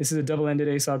here, this is a double-ended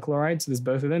acyl chloride, so there's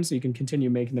both of them, so you can continue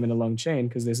making them in a long chain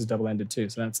because this is double-ended too,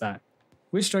 so that's that.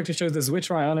 Which structure shows the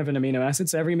Zwitcher ion of an amino acid?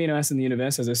 So every amino acid in the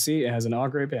universe has a C, it has an R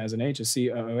group, it has an H, a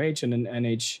COOH, and an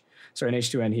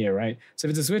H2N here, right? So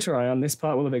if it's a Zwitcher ion, this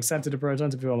part will have accepted a proton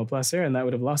to form a plus here, and that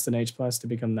would have lost an H plus to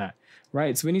become that,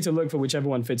 right? So we need to look for whichever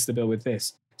one fits the bill with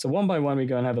this. So one by one, we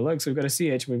go and have a look. So we've got a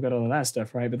CH, we've got all of that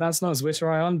stuff, right? But that's not a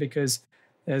Zwitcher ion because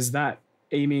there's that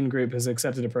amine group has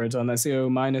accepted a proton. That CO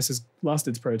minus has lost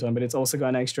its proton, but it's also got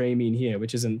an extra amine here,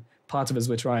 which isn't part of a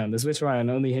Zwitcher ion. The Zwitcher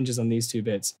ion only hinges on these two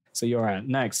bits. So you're out.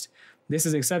 Next. This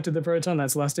has accepted the proton,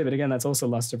 that's lost it, but again, that's also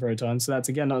lost a proton. So that's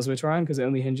again not a Zwitcher ion because it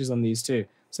only hinges on these two.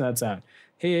 So that's out.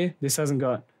 Here, this hasn't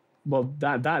got, well,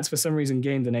 that's for some reason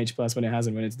gained an H plus when it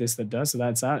hasn't, when it's this that does, so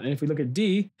that's out. And if we look at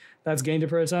D, that's gained a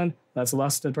proton, that's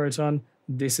lost a proton.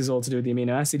 This is all to do with the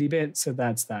amino acid bit, so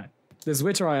that's that. The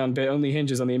Zwitcher ion bit only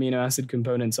hinges on the amino acid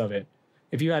components of it.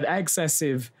 If you had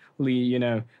excessively, you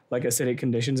know, like acidic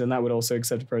conditions, and that would also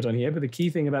accept a proton here, but the key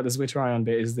thing about the Zwitcher ion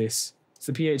bit is this. It's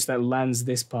the pH that lands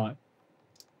this part.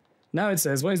 Now it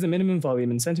says, what is the minimum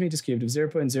volume in centimeters cubed of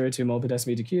 0.02 mole per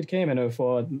decimeter cubed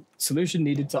KMnO4 solution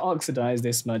needed to oxidize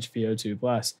this much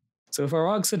VO2+. So if we're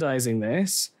oxidizing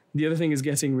this, the other thing is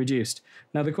getting reduced.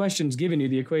 Now the question's given you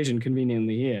the equation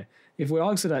conveniently here. If we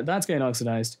oxidize, that's getting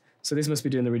oxidized, so this must be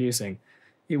doing the reducing.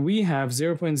 If we have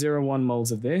 0.01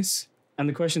 moles of this, and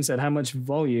the question said how much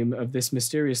volume of this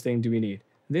mysterious thing do we need?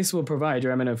 This will provide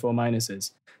your MnO4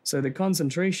 minuses. So the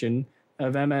concentration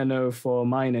of MnO4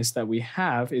 minus that we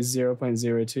have is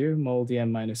 0.02 mole dm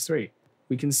minus 3.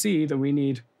 We can see that we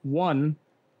need 1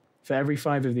 for every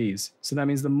 5 of these. So that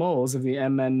means the moles of the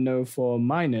MnO4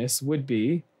 minus would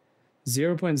be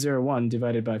 0.01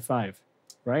 divided by 5,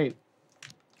 right?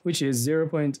 Which is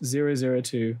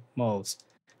 0.002 moles.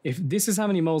 If this is how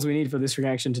many moles we need for this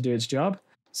reaction to do its job,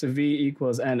 so V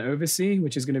equals N over C,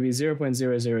 which is going to be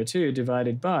 0.002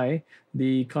 divided by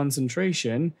the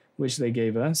concentration, which they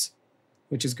gave us,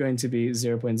 which is going to be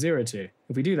 0.02.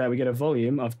 If we do that, we get a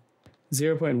volume of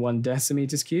 0.1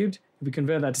 decimeters cubed. If we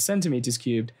convert that to centimeters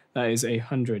cubed, that is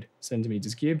 100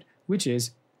 centimeters cubed, which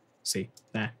is C.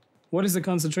 There. What is the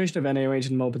concentration of NaOH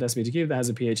in mole per decimeter cubed that has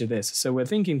a pH of this? So we're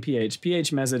thinking pH.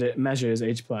 pH measures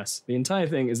H+. The entire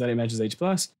thing is that it measures H+,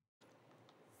 but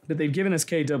they've given us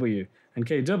Kw, and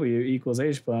Kw equals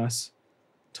H+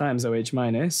 times OH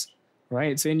minus,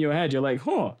 right? So in your head, you're like,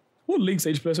 huh, what links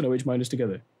H+ and OH minus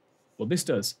together? Well, this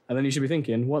does. And then you should be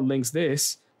thinking, what links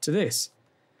this to this?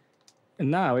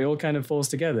 And now it all kind of falls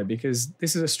together because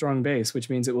this is a strong base, which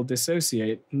means it will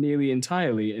dissociate nearly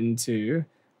entirely into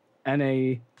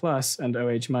Na plus and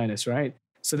OH minus, right?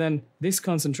 So then this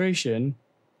concentration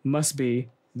must be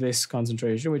this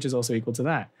concentration, which is also equal to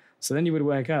that. So then you would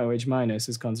work out OH minus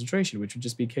is concentration, which would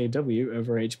just be Kw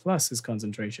over H plus is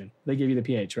concentration. They give you the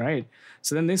pH, right?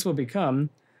 So then this will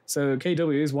become, so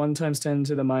Kw is 1 times 10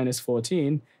 to the minus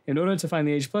 14. In order to find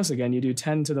the H plus again, you do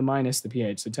 10 to the minus the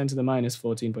pH, so 10 to the minus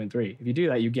 14.3. If you do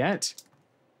that, you get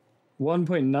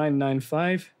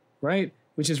 1.995, right?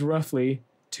 Which is roughly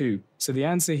 2. So the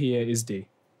answer here is D.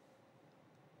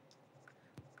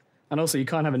 And also, you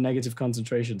can't have a negative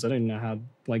concentration, so I don't know how,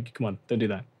 like, come on, don't do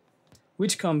that.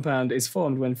 Which compound is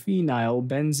formed when phenyl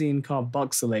benzene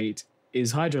carboxylate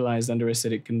is hydrolyzed under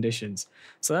acidic conditions?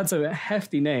 So that's a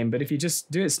hefty name, but if you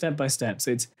just do it step by step,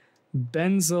 so it's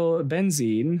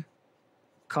benzene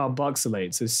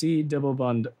carboxylate, so C double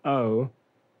bond O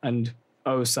and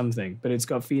O something, but it's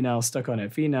got phenyl stuck on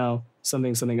it, phenyl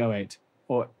something something O8,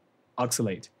 or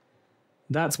oxalate.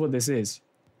 That's what this is.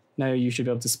 Now you should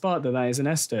be able to spot that that is an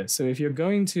ester. So if you're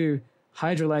going to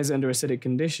hydrolyze under acidic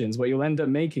conditions, what you'll end up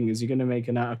making is you're going to make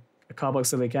a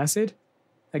carboxylic acid,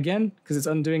 again, because it's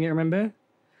undoing it, remember?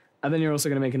 And then you're also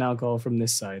going to make an alcohol from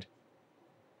this side.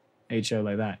 HO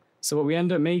like that. So what we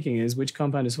end up making is which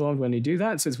compound is formed when you do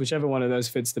that. So it's whichever one of those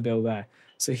fits the bill there.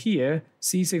 So here,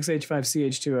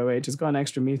 C6H5CH2OH has got an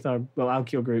extra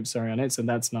alkyl group, on it, so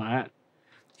that's not at.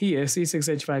 Here,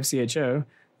 C6H5CHO,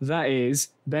 that is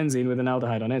benzene with an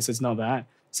aldehyde on it, so it's not that.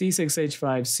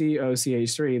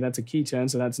 C6H5COCH3, that's a ketone,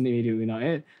 so that's immediately not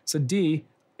it. So D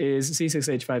is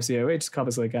C6H5COH, it's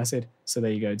carboxylic acid, so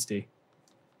there you go, it's D.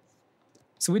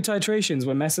 So with titrations,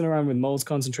 we're messing around with moles,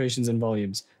 concentrations, and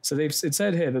volumes. So it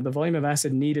said here that the volume of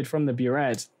acid needed from the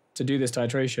burette to do this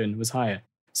titration was higher.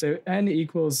 So N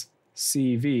equals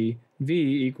CV,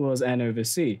 V equals N over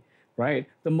C, right?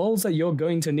 The moles that you're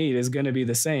going to need is going to be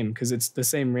the same because it's the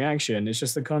same reaction. It's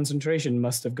just the concentration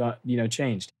must have got,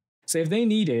 changed. So if they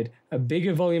needed a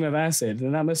bigger volume of acid,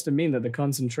 then that must have meant that the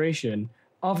concentration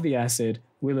of the acid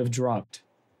will have dropped.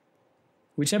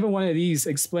 Whichever one of these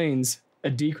explains a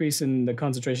decrease in the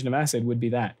concentration of acid would be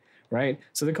that, right?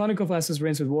 So the conical flask is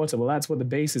rinsed with water. Well, that's what the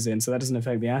base is in, so that doesn't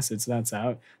affect the acid, so that's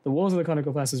out. The walls of the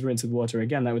conical flask is rinsed with water.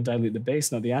 Again, that would dilute the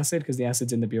base, not the acid, because the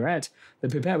acid's in the burette. The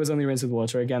pipette was only rinsed with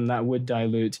water. Again, that would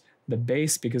dilute the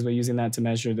base because we're using that to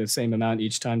measure the same amount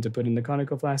each time to put in the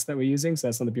conical flask that we're using. So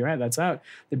that's not the burette, that's out.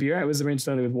 The burette was rinsed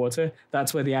only with water.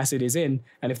 That's where the acid is in.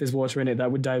 And if there's water in it,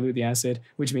 that would dilute the acid,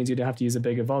 which means you'd have to use a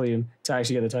bigger volume to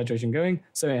actually get the titration going.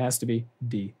 So it has to be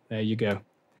D. There you go.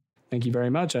 Thank you very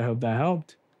much. I hope that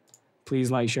helped.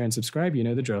 Please like, share, and subscribe. You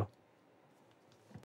know the drill.